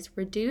production is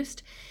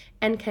reduced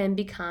and can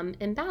become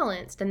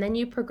imbalanced. And then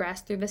you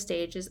progress through the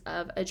stages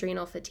of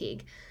adrenal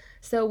fatigue.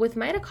 So with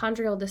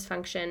mitochondrial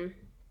dysfunction,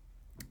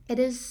 it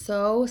is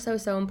so, so,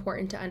 so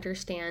important to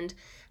understand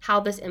how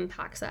this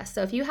impacts us.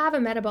 So if you have a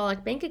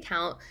metabolic bank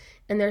account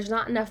and there's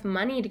not enough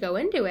money to go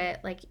into it,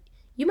 like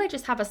you might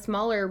just have a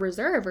smaller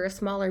reserve or a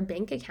smaller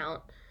bank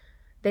account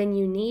than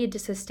you need to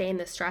sustain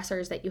the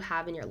stressors that you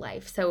have in your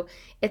life. So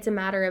it's a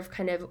matter of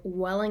kind of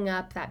welling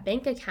up that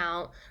bank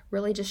account,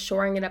 really just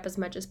shoring it up as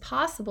much as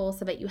possible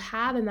so that you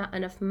have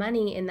enough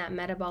money in that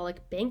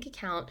metabolic bank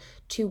account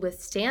to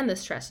withstand the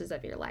stresses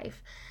of your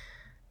life.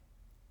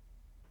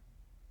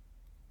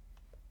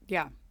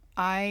 Yeah.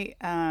 I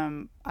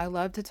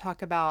love to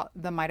talk about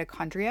the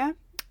mitochondria.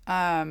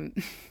 Um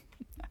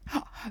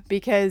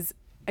because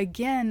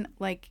again,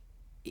 like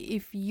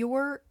if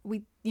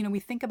we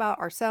think about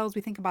our cells,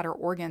 we think about our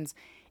organs.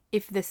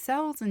 If the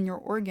cells in your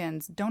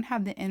organs don't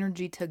have the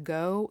energy to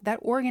go, that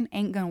organ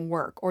ain't gonna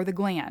work, or the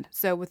gland.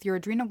 So with your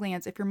adrenal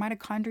glands, if your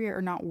mitochondria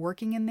are not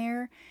working in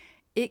there,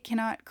 it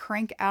cannot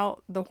crank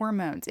out the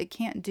hormones. It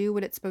can't do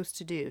what it's supposed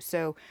to do.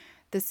 So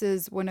this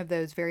is one of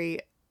those very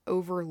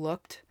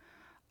overlooked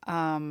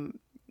um,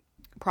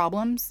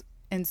 problems.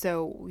 And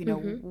so,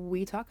 Mm-hmm.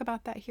 we talk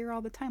about that here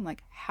all the time.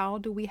 Like, how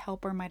do we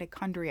help our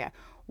mitochondria?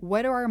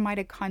 What do our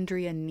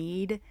mitochondria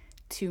need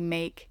to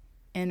make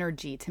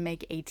energy, to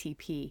make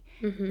ATP?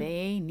 Mm-hmm.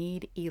 They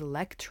need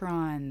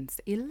electrons.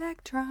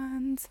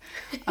 Electrons.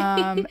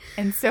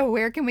 And so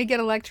where can we get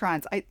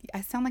electrons? I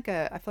feel like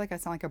I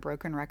sound like a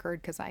broken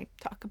record because I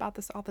talk about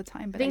this all the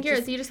time, I but think you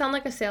just sound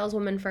like a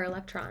saleswoman for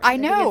electrons. I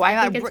know.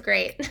 I think it's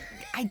great.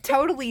 I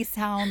totally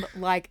sound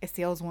like a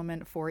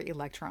saleswoman for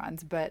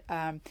electrons, but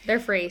They're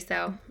free,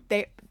 so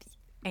they,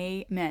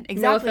 amen. no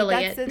Exactly.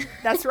 affiliate.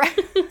 That's right.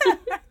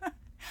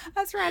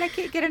 That's right. I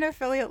can't get an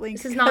affiliate link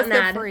This is not because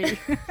an they're ad.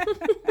 free.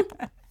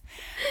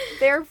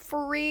 They're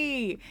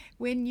free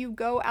when you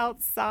go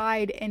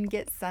outside and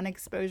get sun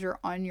exposure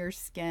on your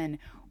skin.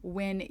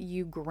 When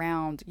you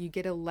ground, you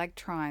get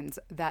electrons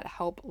that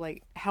help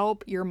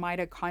your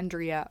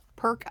mitochondria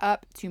perk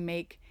up to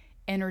make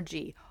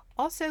energy.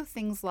 Also,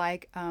 things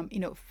like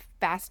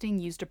fasting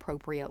used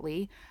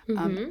appropriately,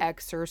 Mm-hmm.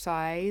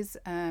 exercise,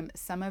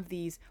 some of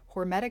these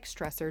hormetic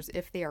stressors,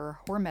 if they are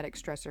a hormetic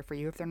stressor for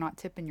you, if they're not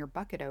tipping your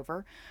bucket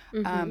over,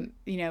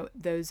 Mm-hmm.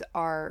 those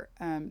are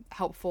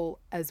helpful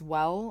as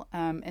well.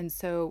 And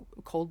so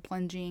cold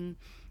plunging,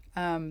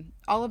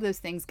 all of those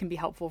things can be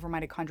helpful for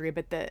mitochondria.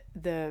 But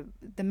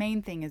the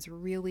main thing is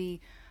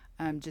really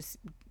just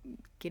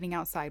getting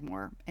outside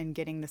more and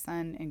getting the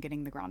sun and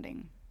getting the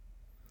grounding.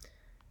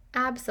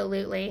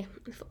 Absolutely.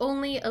 If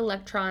only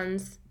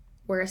electrons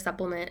were a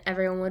supplement,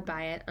 everyone would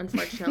buy it.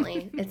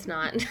 Unfortunately, it's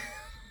not.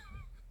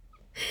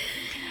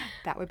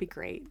 That would be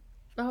great.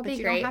 That'll be But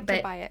you don't great. have to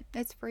But buy it.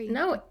 It's free.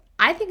 no,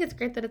 I think it's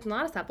great that it's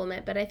not a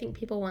supplement, but I think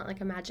people want like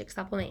a magic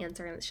supplement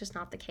answer, and it's just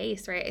not the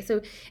case, right?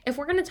 So if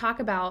we're going to talk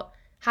about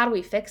how do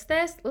we fix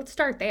this, let's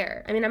start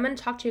there. I mean, I'm going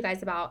to talk to you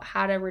guys about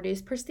how to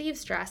reduce perceived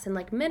stress and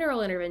like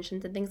mineral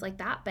interventions and things like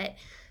that, but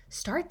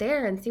start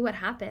there and see what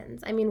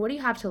happens. I mean, what do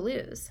you have to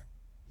lose?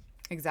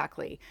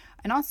 Exactly.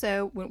 And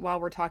also,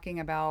 while we're talking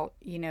about,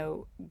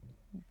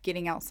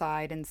 getting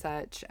outside and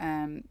such,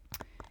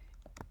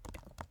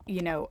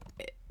 you know,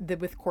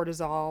 with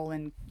cortisol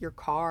and your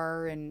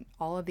car and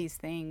all of these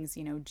things,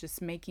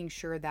 just making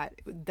sure that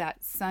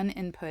that sun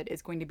input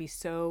is going to be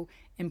so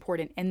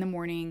important in the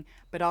morning,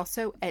 but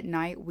also at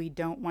night. We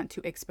don't want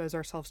to expose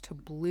ourselves to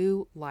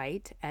blue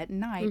light at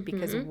night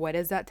because what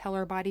does that tell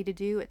our body to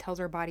do? It tells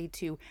our body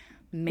to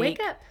Wake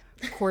make up.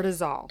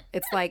 cortisol.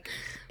 It's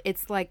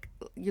like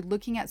you're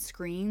looking at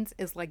screens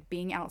is like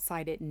being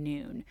outside at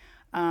noon.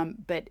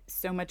 But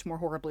so much more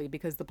horribly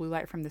because the blue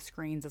light from the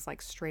screens is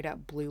like straight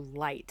up blue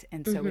light.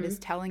 And so it is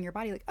telling your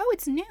body like, oh,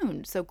 it's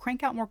noon. So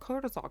crank out more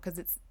cortisol because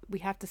we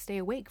have to stay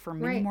awake for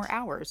many Right. more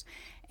hours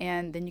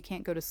and then you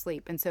can't go to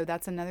sleep. And so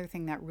that's another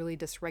thing that really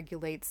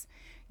dysregulates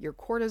your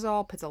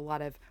cortisol, puts a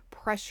lot of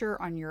pressure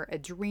on your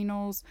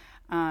adrenals,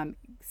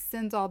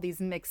 sends all these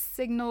mixed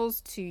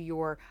signals to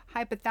your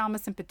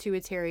hypothalamus and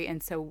pituitary.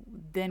 And so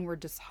then we're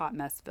just hot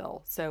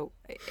messville. So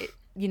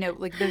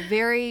like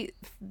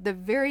the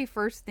very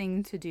first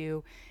thing to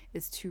do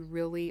is to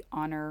really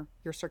honor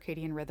your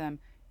circadian rhythm.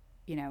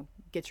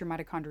 Get your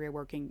mitochondria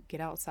working,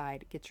 get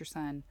outside, get your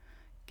sun,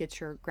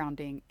 get your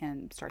grounding,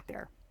 and start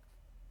there.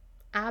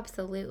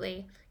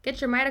 Absolutely.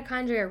 Get your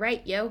mitochondria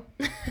right, yo.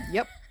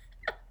 Yep.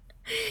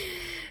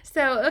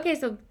 So, okay,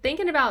 so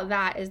thinking about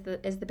that is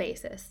the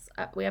basis.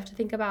 We have to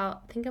think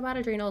about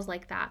adrenals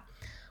like that.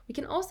 We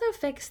can also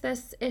fix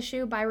this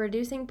issue by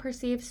reducing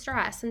perceived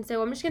stress. And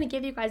so I'm just going to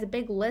give you guys a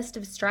big list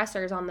of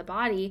stressors on the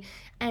body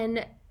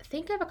and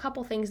think of a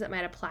couple things that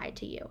might apply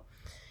to you.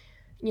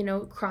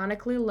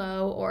 Chronically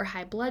low or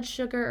high blood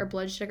sugar or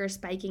blood sugar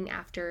spiking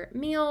after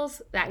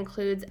meals. That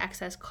includes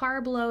excess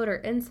carb load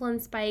or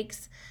insulin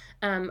spikes,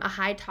 a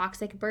high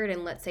toxic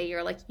burden. Let's say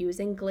you're like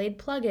using Glade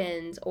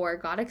plugins or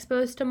got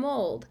exposed to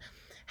mold,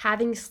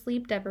 having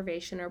sleep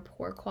deprivation or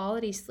poor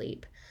quality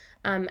sleep,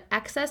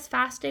 excess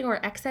fasting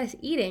or excess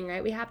eating,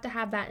 right? We have to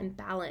have that in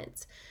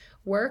balance.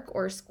 Work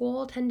or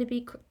school tend to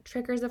be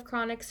triggers of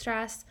chronic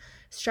stress,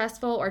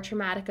 stressful or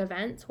traumatic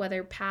events,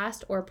 whether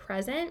past or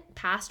present,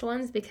 past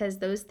ones, because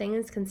those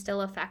things can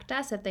still affect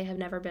us if they have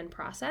never been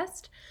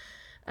processed.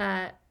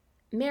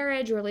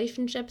 Marriage,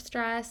 relationship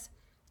stress,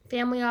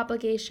 family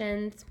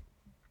obligations,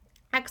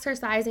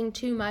 exercising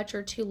too much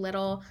or too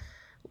little,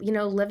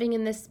 living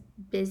in this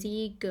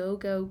busy go,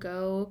 go,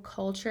 go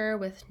culture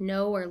with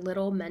no or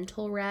little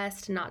mental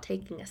rest, not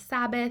taking a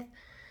Sabbath,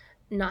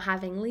 not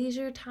having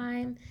leisure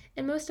time,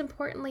 and most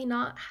importantly,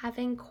 not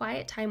having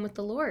quiet time with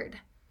the Lord.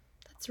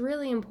 That's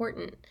really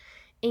important.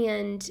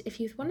 And if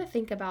you want to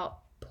think about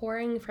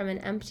pouring from an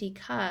empty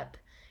cup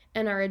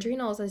and our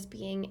adrenals as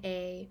being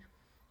a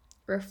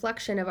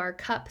reflection of our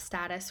cup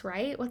status,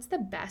 right? What's the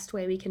best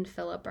way we can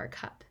fill up our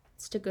cup?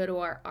 It's to go to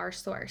our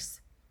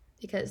source,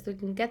 because we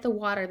can get the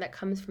water that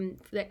comes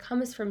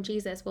from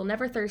Jesus. We'll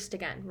never thirst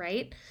again,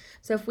 right?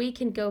 So if we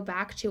can go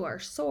back to our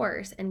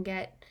source and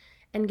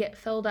get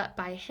filled up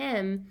by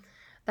him,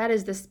 that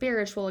is the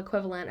spiritual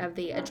equivalent of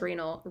the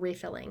adrenal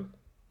refilling.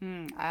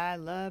 I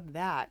love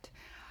that.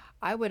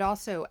 I would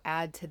also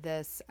add to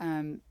this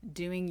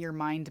doing your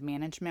mind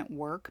management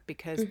work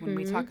because when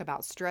we talk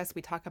about stress,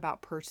 we talk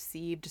about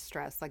perceived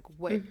stress. Like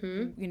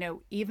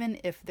even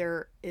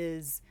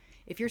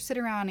if you're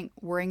sitting around and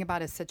worrying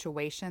about a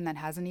situation that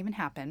hasn't even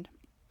happened,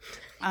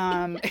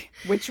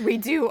 which we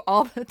do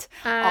all the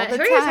time. Who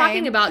are you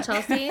talking about,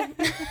 Chelsea?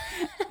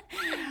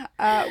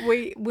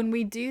 When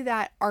we do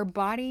that, our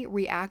body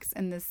reacts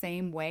in the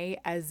same way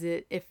as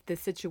if the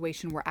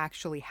situation were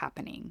actually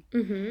happening.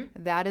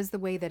 That is the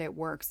way that it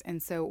works.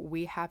 And so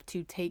we have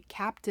to take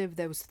captive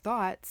those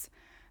thoughts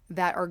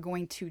that are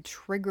going to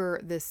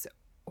trigger this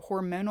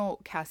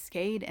hormonal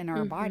cascade in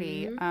our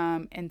body.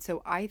 And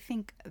so I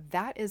think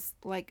that is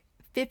like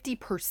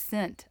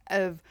 50%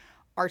 of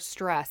our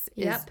stress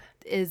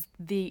is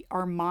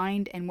our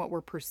mind and what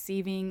we're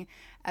perceiving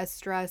as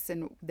stress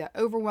and the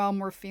overwhelm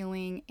we're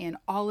feeling and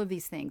all of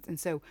these things. And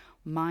so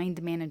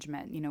mind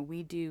management,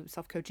 we do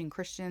self-coaching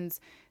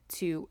Christians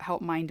to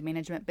help mind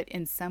management, but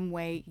in some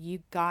way you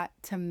got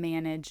to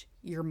manage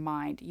your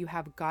mind. You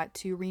have got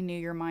to renew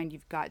your mind.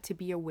 You've got to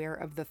be aware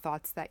of the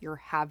thoughts that you're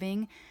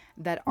having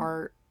that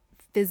are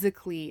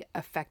physically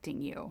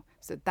affecting you.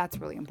 So that's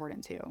really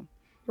important too.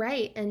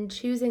 Right, and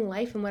choosing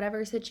life in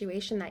whatever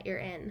situation that you're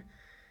in.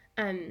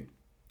 I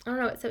don't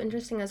know, it's so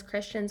interesting as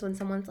Christians when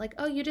someone's like,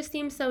 oh, you just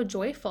seem so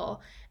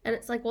joyful. And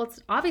it's like, well,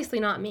 it's obviously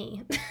not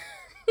me.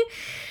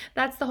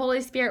 That's the Holy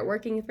Spirit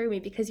working through me,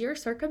 because your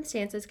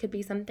circumstances could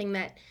be something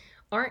that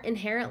aren't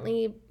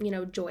inherently,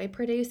 joy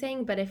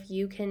producing, but if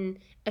you can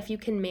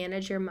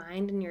manage your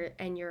mind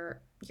and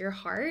your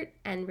heart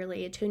and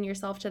really attune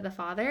yourself to the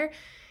Father,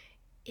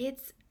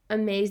 it's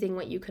amazing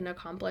what you can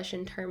accomplish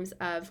in terms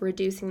of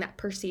reducing that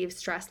perceived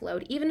stress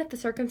load, even if the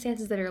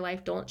circumstances of your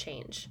life don't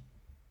change.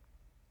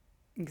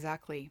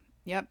 Exactly.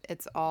 Yep.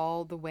 It's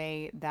all the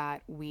way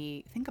that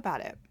we think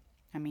about it.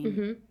 I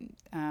mean,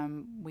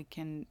 Mm-hmm. we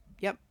can,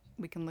 yep,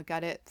 we can look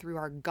at it through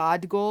our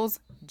God goals,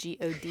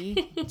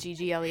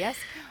 GODGGLES,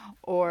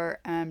 or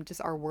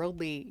just our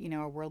worldly,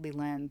 our worldly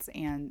lens,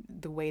 and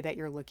the way that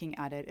you're looking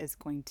at it is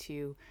going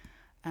to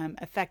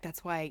affect.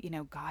 That's why,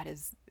 God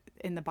is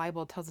in the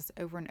Bible tells us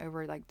over and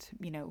over, like,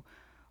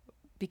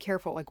 be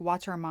careful, like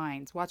watch our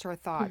minds, watch our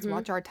thoughts, Mm-hmm.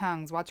 watch our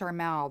tongues, watch our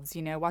mouths,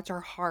 watch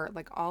our heart.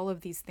 Like all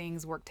of these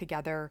things work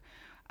together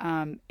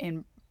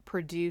and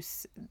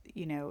produce,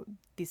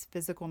 these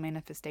physical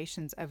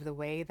manifestations of the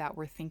way that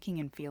we're thinking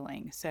and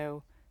feeling.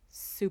 So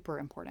super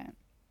important.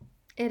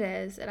 It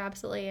is. It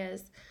absolutely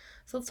is.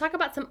 So let's talk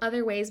about some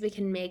other ways we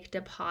can make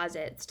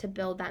deposits to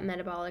build that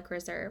metabolic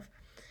reserve.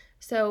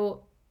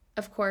 So,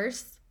 of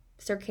course,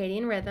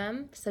 circadian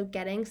rhythm. So,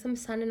 getting some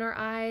sun in our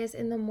eyes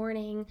in the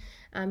morning,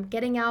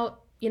 getting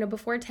out,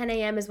 before 10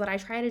 a.m. is what I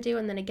try to do.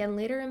 And then again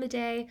later in the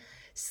day,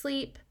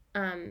 sleep.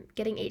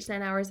 Getting 8 to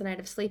 9 hours a night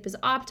of sleep is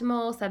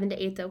optimal. 7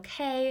 to 8 is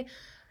okay.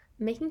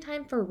 Making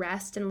time for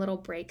rest and little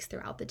breaks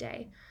throughout the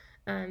day.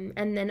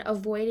 And then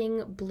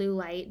avoiding blue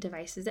light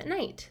devices at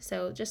night.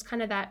 So, just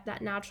kind of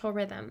that natural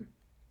rhythm.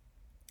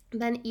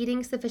 Then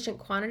eating sufficient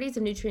quantities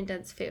of nutrient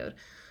dense food.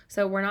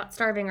 So we're not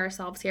starving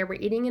ourselves here.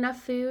 We're eating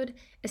enough food,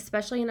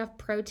 especially enough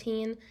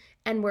protein,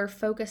 and we're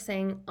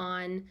focusing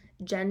on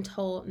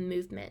gentle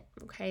movement.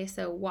 Okay,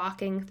 so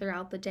walking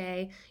throughout the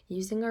day,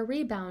 using a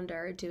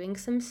rebounder, doing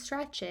some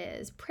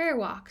stretches, prayer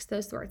walks,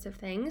 those sorts of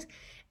things,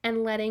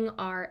 and letting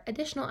our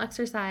additional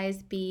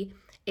exercise be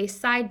a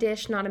side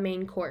dish, not a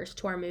main course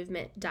to our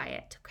movement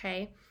diet.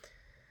 Okay.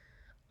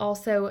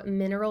 Also,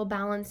 mineral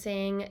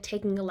balancing,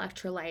 taking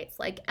electrolytes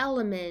like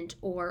Element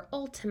or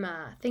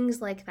Ultima,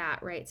 things like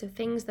that, right? So,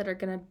 things that are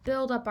going to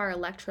build up our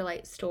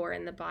electrolyte store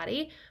in the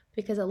body,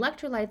 because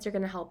electrolytes are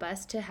going to help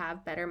us to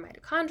have better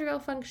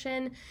mitochondrial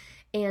function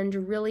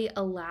and really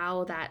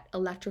allow that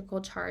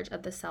electrical charge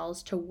of the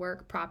cells to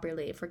work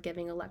properly for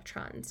giving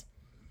electrons.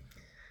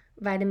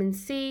 Vitamin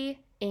C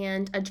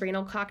and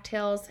adrenal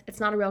cocktails. It's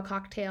not a real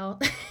cocktail.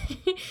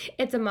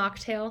 It's a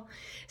mocktail.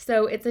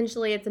 So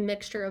essentially it's a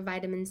mixture of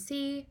vitamin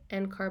C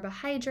and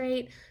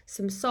carbohydrate,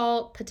 some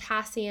salt,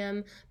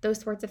 potassium, those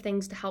sorts of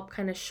things to help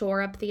kind of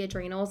shore up the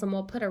adrenals. And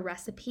we'll put a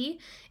recipe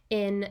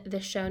in the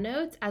show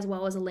notes as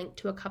well as a link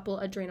to a couple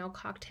adrenal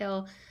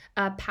cocktail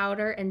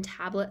powder and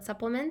tablet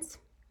supplements.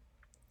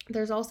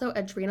 There's also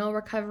adrenal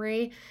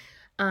recovery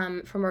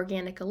from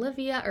Organic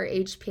Olivia or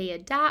HP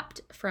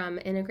Adapt from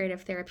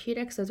Integrative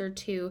Therapeutics. Those are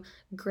two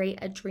great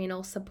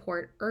adrenal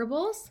support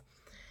herbals.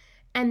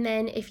 And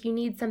then if you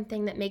need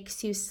something that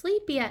makes you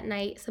sleepy at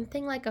night,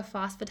 something like a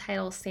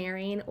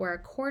phosphatidylserine or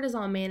a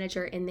cortisol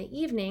manager in the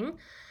evening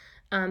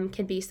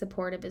can be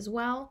supportive as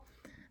well.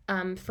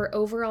 For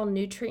overall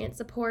nutrient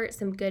support,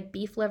 some good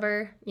beef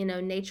liver,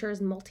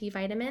 nature's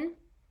multivitamin.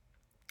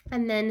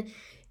 And then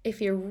if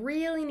you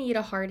really need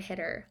a hard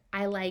hitter,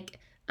 I like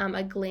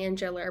a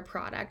glandular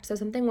product. So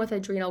something with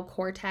adrenal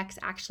cortex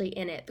actually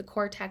in it. The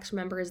cortex,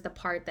 remember, is the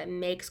part that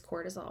makes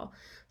cortisol.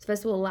 So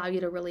this will allow you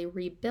to really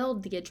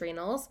rebuild the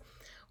adrenals.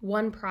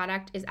 One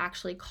product is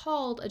actually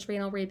called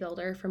Adrenal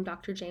Rebuilder from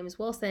Dr. James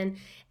Wilson,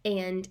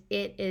 and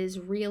it is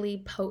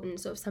really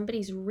potent. So if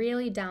somebody's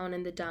really down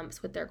in the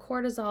dumps with their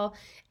cortisol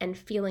and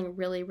feeling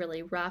really,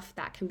 really rough,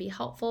 that can be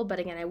helpful. But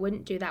again, I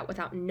wouldn't do that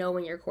without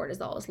knowing your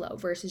cortisol is low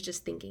versus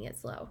just thinking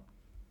it's low.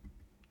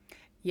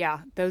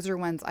 Yeah, those are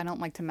ones I don't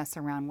like to mess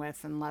around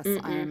with unless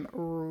Mm-mm. I'm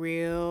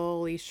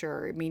really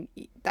sure. I mean,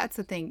 that's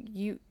the thing.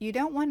 You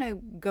don't want to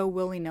go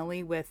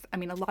willy-nilly with, I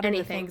mean, a lot of the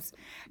Anything. things.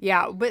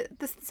 Yeah, but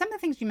some of the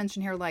things you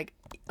mentioned here, like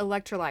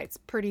electrolytes,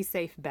 pretty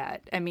safe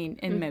bet. I mean,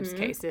 in most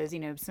Mm-hmm. cases,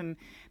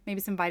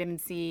 maybe some vitamin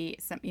C,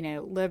 some,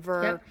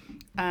 liver.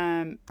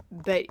 Yep.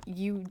 But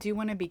you do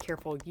want to be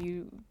careful.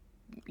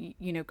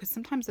 Because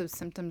sometimes those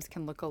symptoms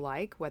can look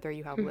alike, whether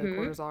you have low Mm-hmm.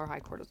 cortisol or high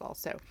cortisol.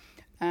 So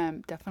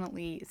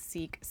definitely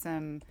seek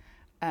some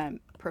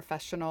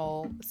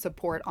professional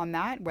support on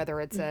that, whether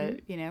it's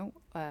Mm-hmm.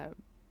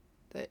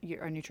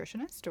 you're a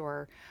nutritionist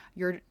or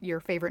your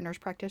favorite nurse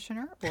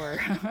practitioner or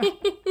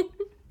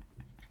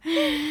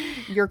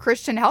your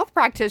Christian health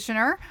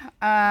practitioner.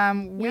 We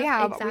Yep,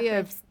 have we exactly.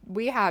 have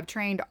we have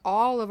trained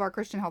all of our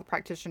Christian health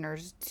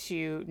practitioners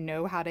to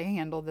know how to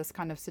handle this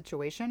kind of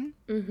situation.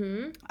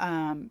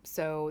 Mm-hmm.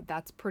 So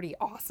that's pretty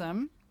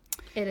awesome.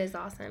 It is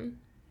awesome.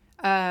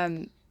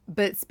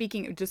 But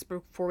speaking, just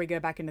before we go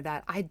back into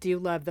that, I do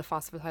love the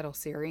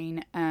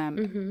phosphatidylserine.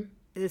 Mm-hmm.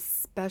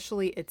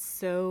 Especially, it's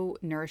so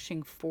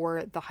nourishing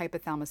for the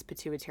hypothalamus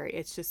pituitary.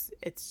 It's just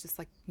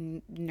like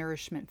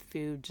nourishment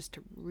food, just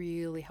to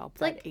really help It's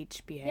that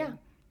like, yeah, HBA.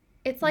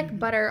 It's like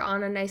butter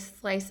on a nice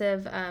slice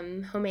of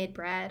homemade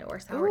bread or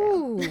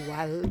sourdough.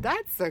 Ooh,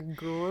 that's a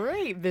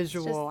great It's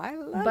just visual. I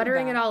love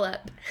buttering it that. all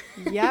up.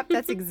 Yep,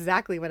 that's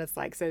exactly what it's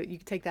like. So you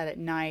can take that at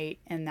night,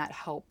 and that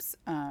helps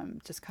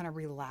just kind of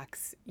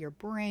relax your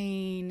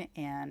brain,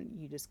 and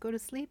you just go to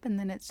sleep, and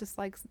then it's just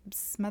like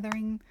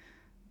smothering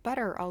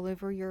butter all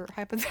over your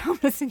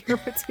hypothalamus and your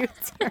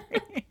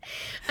pituitary.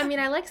 I mean,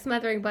 I like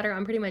smothering butter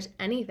on pretty much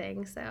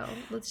anything, so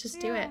let's just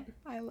do Yeah, it.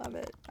 I love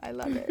it. I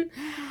love it.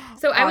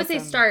 So Awesome. I would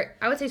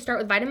say start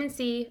with vitamin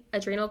C,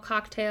 adrenal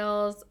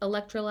cocktails,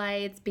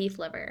 electrolytes, beef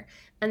liver,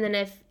 and then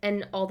if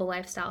and all the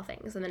lifestyle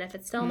things. And then if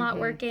it's still not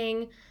Mm-hmm.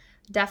 working,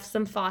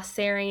 some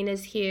phosphorine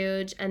is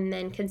huge, and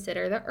then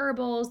consider the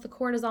herbals, the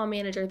cortisol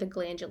manager, the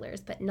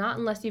glandulars, but not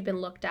unless you've been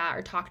looked at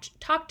or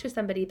talked to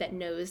somebody that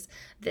knows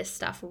this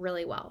stuff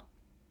really well.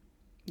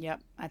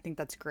 Yep, I think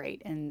that's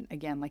great. And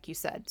again, like you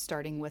said,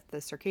 starting with the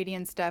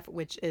circadian stuff,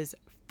 which is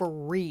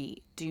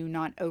free. Do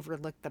not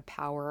overlook the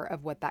power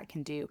of what that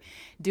can do.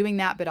 Doing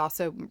that, but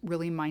also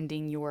really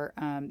minding your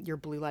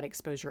blue light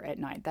exposure at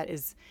night. That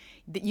is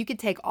that you could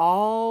take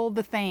all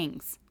the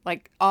things,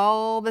 like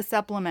all the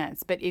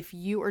supplements, but if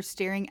you are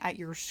staring at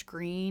your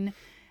screen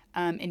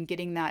and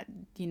getting that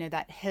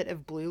that hit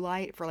of blue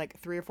light for like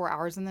 3 or 4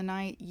 hours in the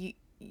night,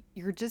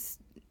 you're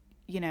just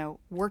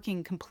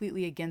working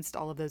completely against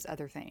all of those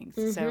other things.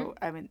 Mm-hmm. So,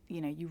 I mean,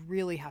 you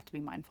really have to be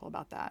mindful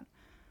about that.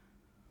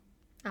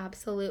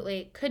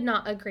 Absolutely. Could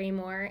not agree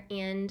more.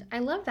 And I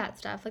love that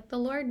stuff. Like the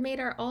Lord made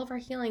all of our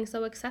healing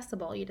so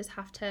accessible.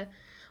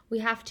 We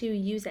have to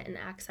use it and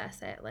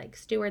access it, like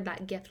steward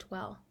that gift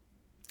well.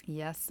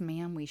 Yes,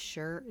 ma'am, we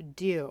sure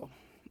do.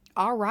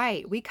 All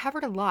right, we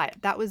covered a lot.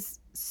 That was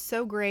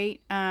so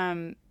great.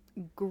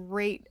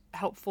 Great,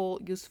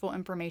 helpful, useful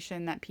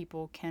information that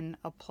people can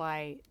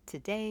apply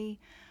today.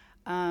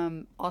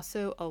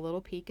 Also, a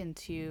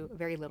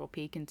very little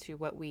peek into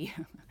what we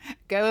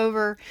go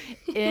over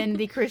in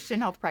the Christian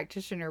Health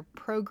Practitioner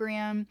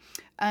program.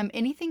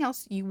 Anything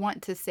else you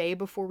want to say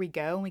before we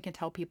go? And we can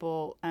tell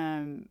people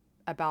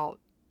about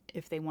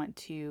if they want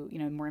to,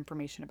 more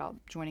information about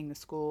joining the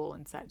school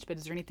and such. But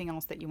is there anything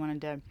else that you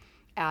wanted to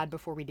add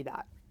before we do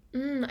that?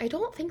 I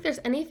don't think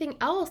there's anything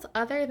else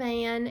other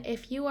than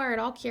if you are at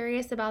all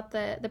curious about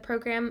the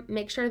program,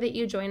 make sure that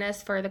you join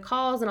us for the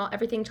calls and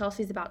everything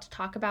Chelsea's about to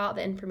talk about,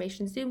 the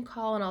information Zoom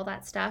call and all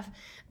that stuff.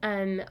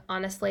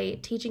 Honestly,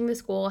 teaching the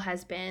school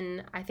has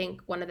been, I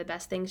think, one of the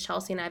best things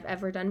Chelsea and I've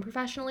ever done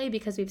professionally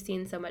because we've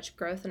seen so much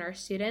growth in our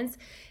students.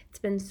 It's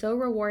been so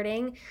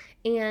rewarding,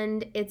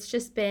 and it's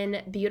just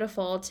been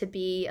beautiful to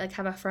be like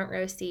have a front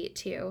row seat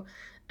to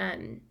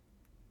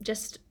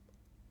just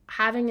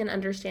having an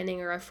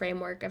understanding or a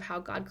framework of how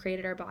God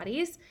created our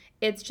bodies.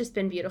 It's just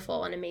been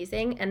beautiful and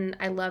amazing. And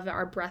I love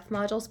our breath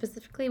module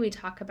specifically. We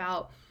talk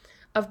about,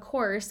 of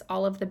course,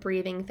 all of the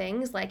breathing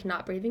things like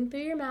not breathing through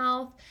your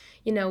mouth,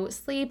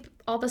 sleep,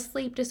 all the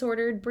sleep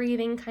disordered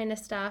breathing kind of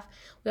stuff.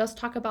 We also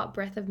talk about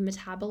breath of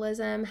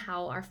metabolism,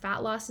 how our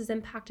fat loss is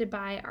impacted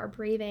by our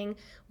breathing.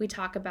 We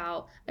talk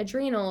about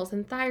adrenals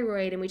and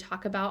thyroid, and we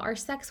talk about our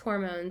sex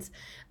hormones,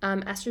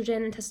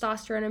 estrogen and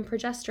testosterone and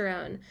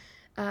progesterone.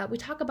 We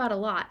talk about a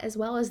lot, as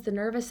well as the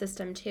nervous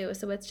system too.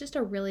 So it's just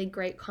a really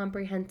great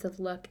comprehensive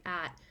look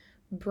at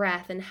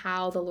breath and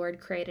how the Lord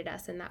created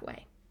us in that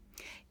way.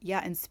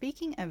 Yeah, and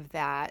speaking of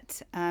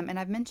that, and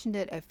I've mentioned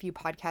it a few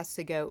podcasts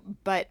ago,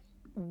 but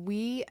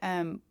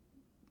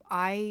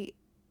I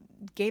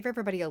gave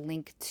everybody a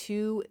link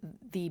to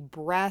the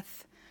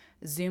breath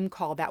Zoom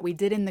call that we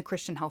did in the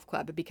Christian Health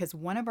Club because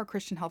one of our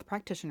Christian health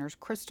practitioners,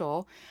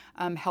 Crystal,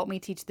 helped me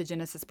teach the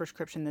Genesis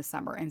prescription this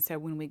summer. And so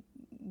when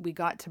we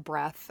got to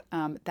breath,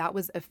 that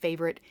was a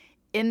favorite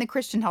in the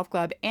Christian Health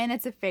Club, and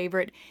it's a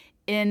favorite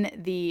in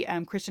the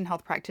Christian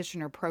Health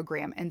Practitioner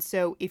program. And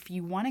so if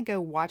you want to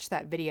go watch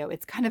that video,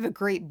 it's kind of a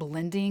great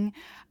blending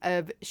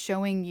of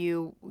showing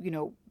you,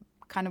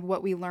 kind of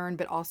what we learned,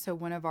 but also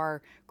one of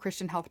our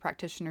Christian health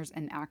practitioners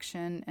in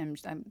action.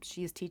 And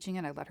she is teaching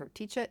it. I let her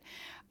teach it.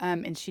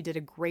 And she did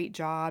a great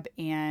job.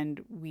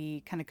 And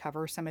we kind of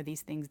cover some of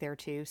these things there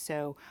too.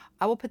 So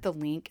I will put the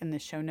link in the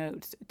show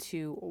notes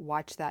to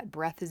watch that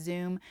breath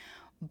Zoom.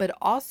 But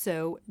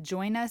also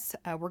join us.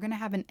 We're going to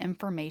have an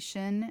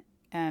information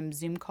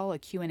Zoom call, a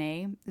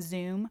Q&A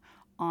Zoom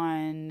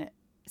on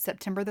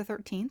September the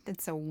 13th.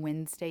 It's a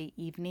Wednesday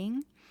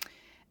evening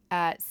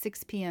at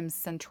 6 p.m.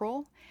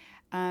 Central.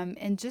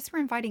 And just we're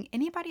inviting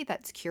anybody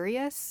that's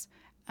curious,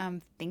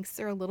 thinks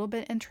they're a little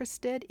bit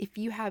interested. If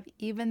you have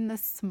even the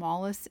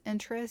smallest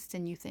interest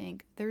and you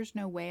think there's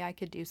no way I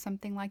could do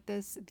something like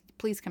this,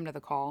 please come to the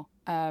call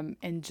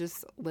and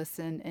just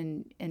listen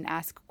and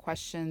ask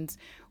questions.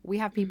 We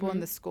have people in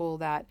the school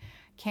that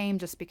came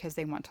just because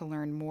they want to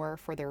learn more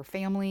for their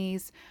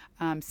families.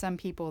 Some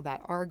people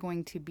that are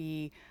going to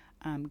be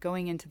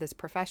going into this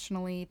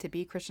professionally to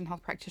be Christian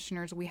health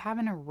practitioners. We have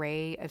an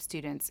array of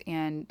students.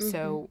 And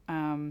so,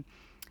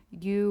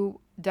 you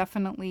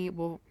definitely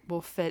will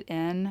fit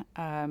in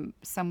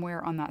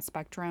somewhere on that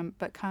spectrum.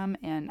 But come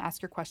and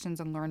ask your questions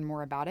and learn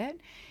more about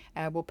it.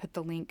 We'll put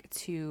the link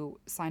to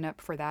sign up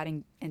for that,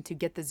 and to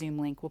get the Zoom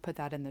link, we'll put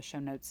that in the show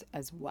notes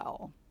as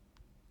well.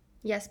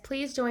 Yes,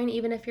 please join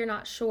even if you're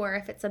not sure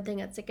if it's something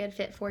that's a good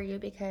fit for you,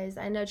 because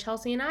I know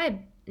Chelsea and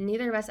I,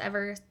 neither of us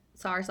ever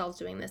saw ourselves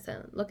doing this,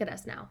 and look at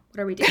us now. What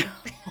are we doing?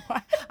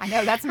 I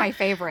know, that's my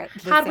favorite.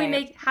 How'd we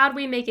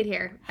make it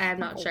here? I'm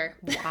not sure.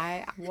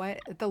 Why? What?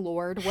 The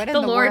Lord? What in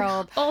The the Lord,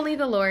 world? only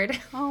the Lord.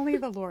 Only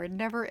the Lord.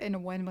 Never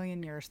in 1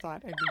 million years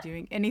thought I'd be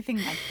doing anything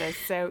like this.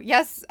 So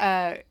yes,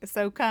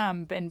 so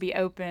come and be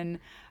open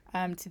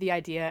to the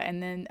idea,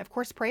 and then of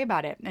course pray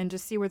about it and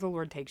just see where the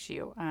Lord takes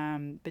you.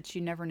 But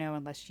you never know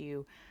unless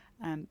you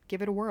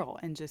give it a whirl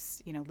and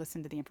just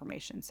listen to the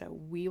information. So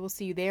we will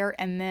see you there,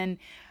 and then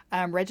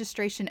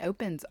registration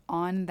opens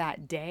on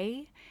that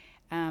day.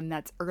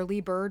 That's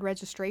early bird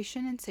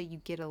registration, and so you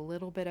get a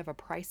little bit of a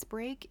price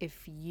break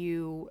if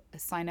you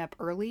sign up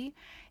early,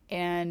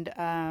 and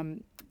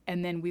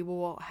then we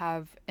will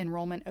have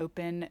enrollment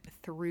open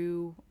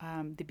through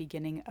the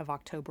beginning of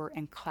October,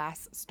 and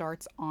class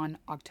starts on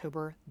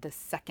October the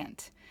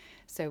 2nd.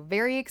 So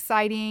very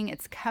exciting.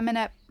 It's coming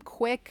up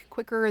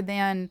quicker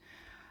than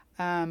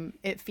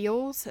it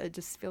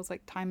just feels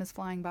like time is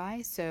flying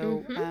by.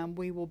 So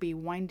we will be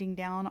winding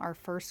down our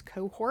first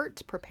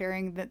cohort,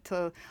 preparing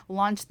to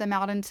launch them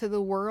out into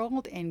the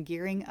world, and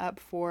gearing up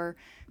for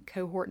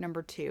cohort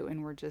number 2.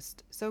 And we're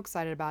just so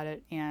excited about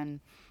it, and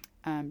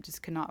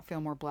just could not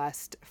feel more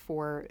blessed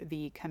for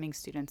the coming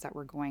students that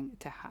we're going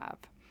to have.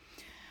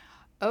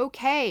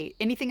 Okay.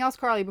 Anything else,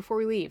 Carly, before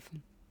we leave?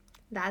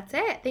 That's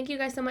it. Thank you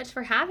guys so much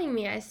for having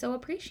me. I so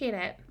appreciate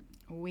it.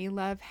 We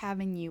love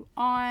having you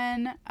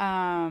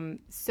on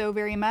so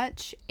very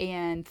much,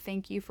 and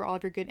thank you for all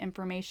of your good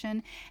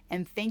information,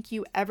 and thank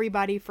you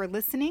everybody for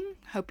listening.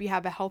 Hope you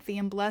have a healthy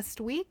and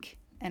blessed week,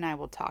 and I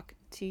will talk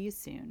to you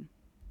soon.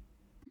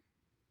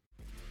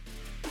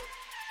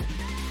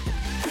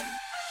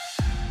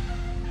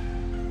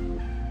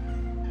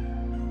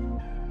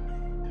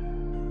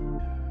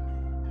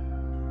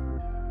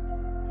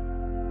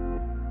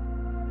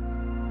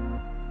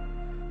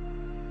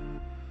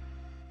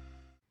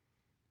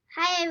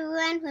 Hi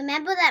everyone,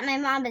 remember that my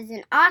mom is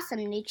an awesome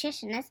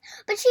nutritionist,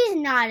 but she's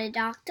not a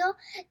doctor.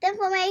 The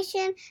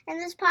information in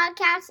this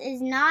podcast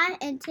is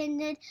not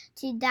intended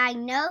to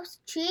diagnose,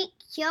 treat,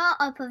 cure,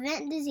 or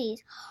prevent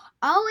disease.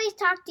 Always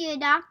talk to your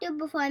doctor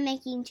before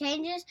making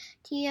changes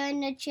to your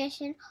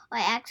nutrition or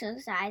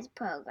exercise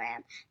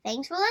program.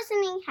 Thanks for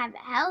listening. Have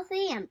a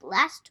healthy and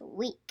blessed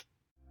week.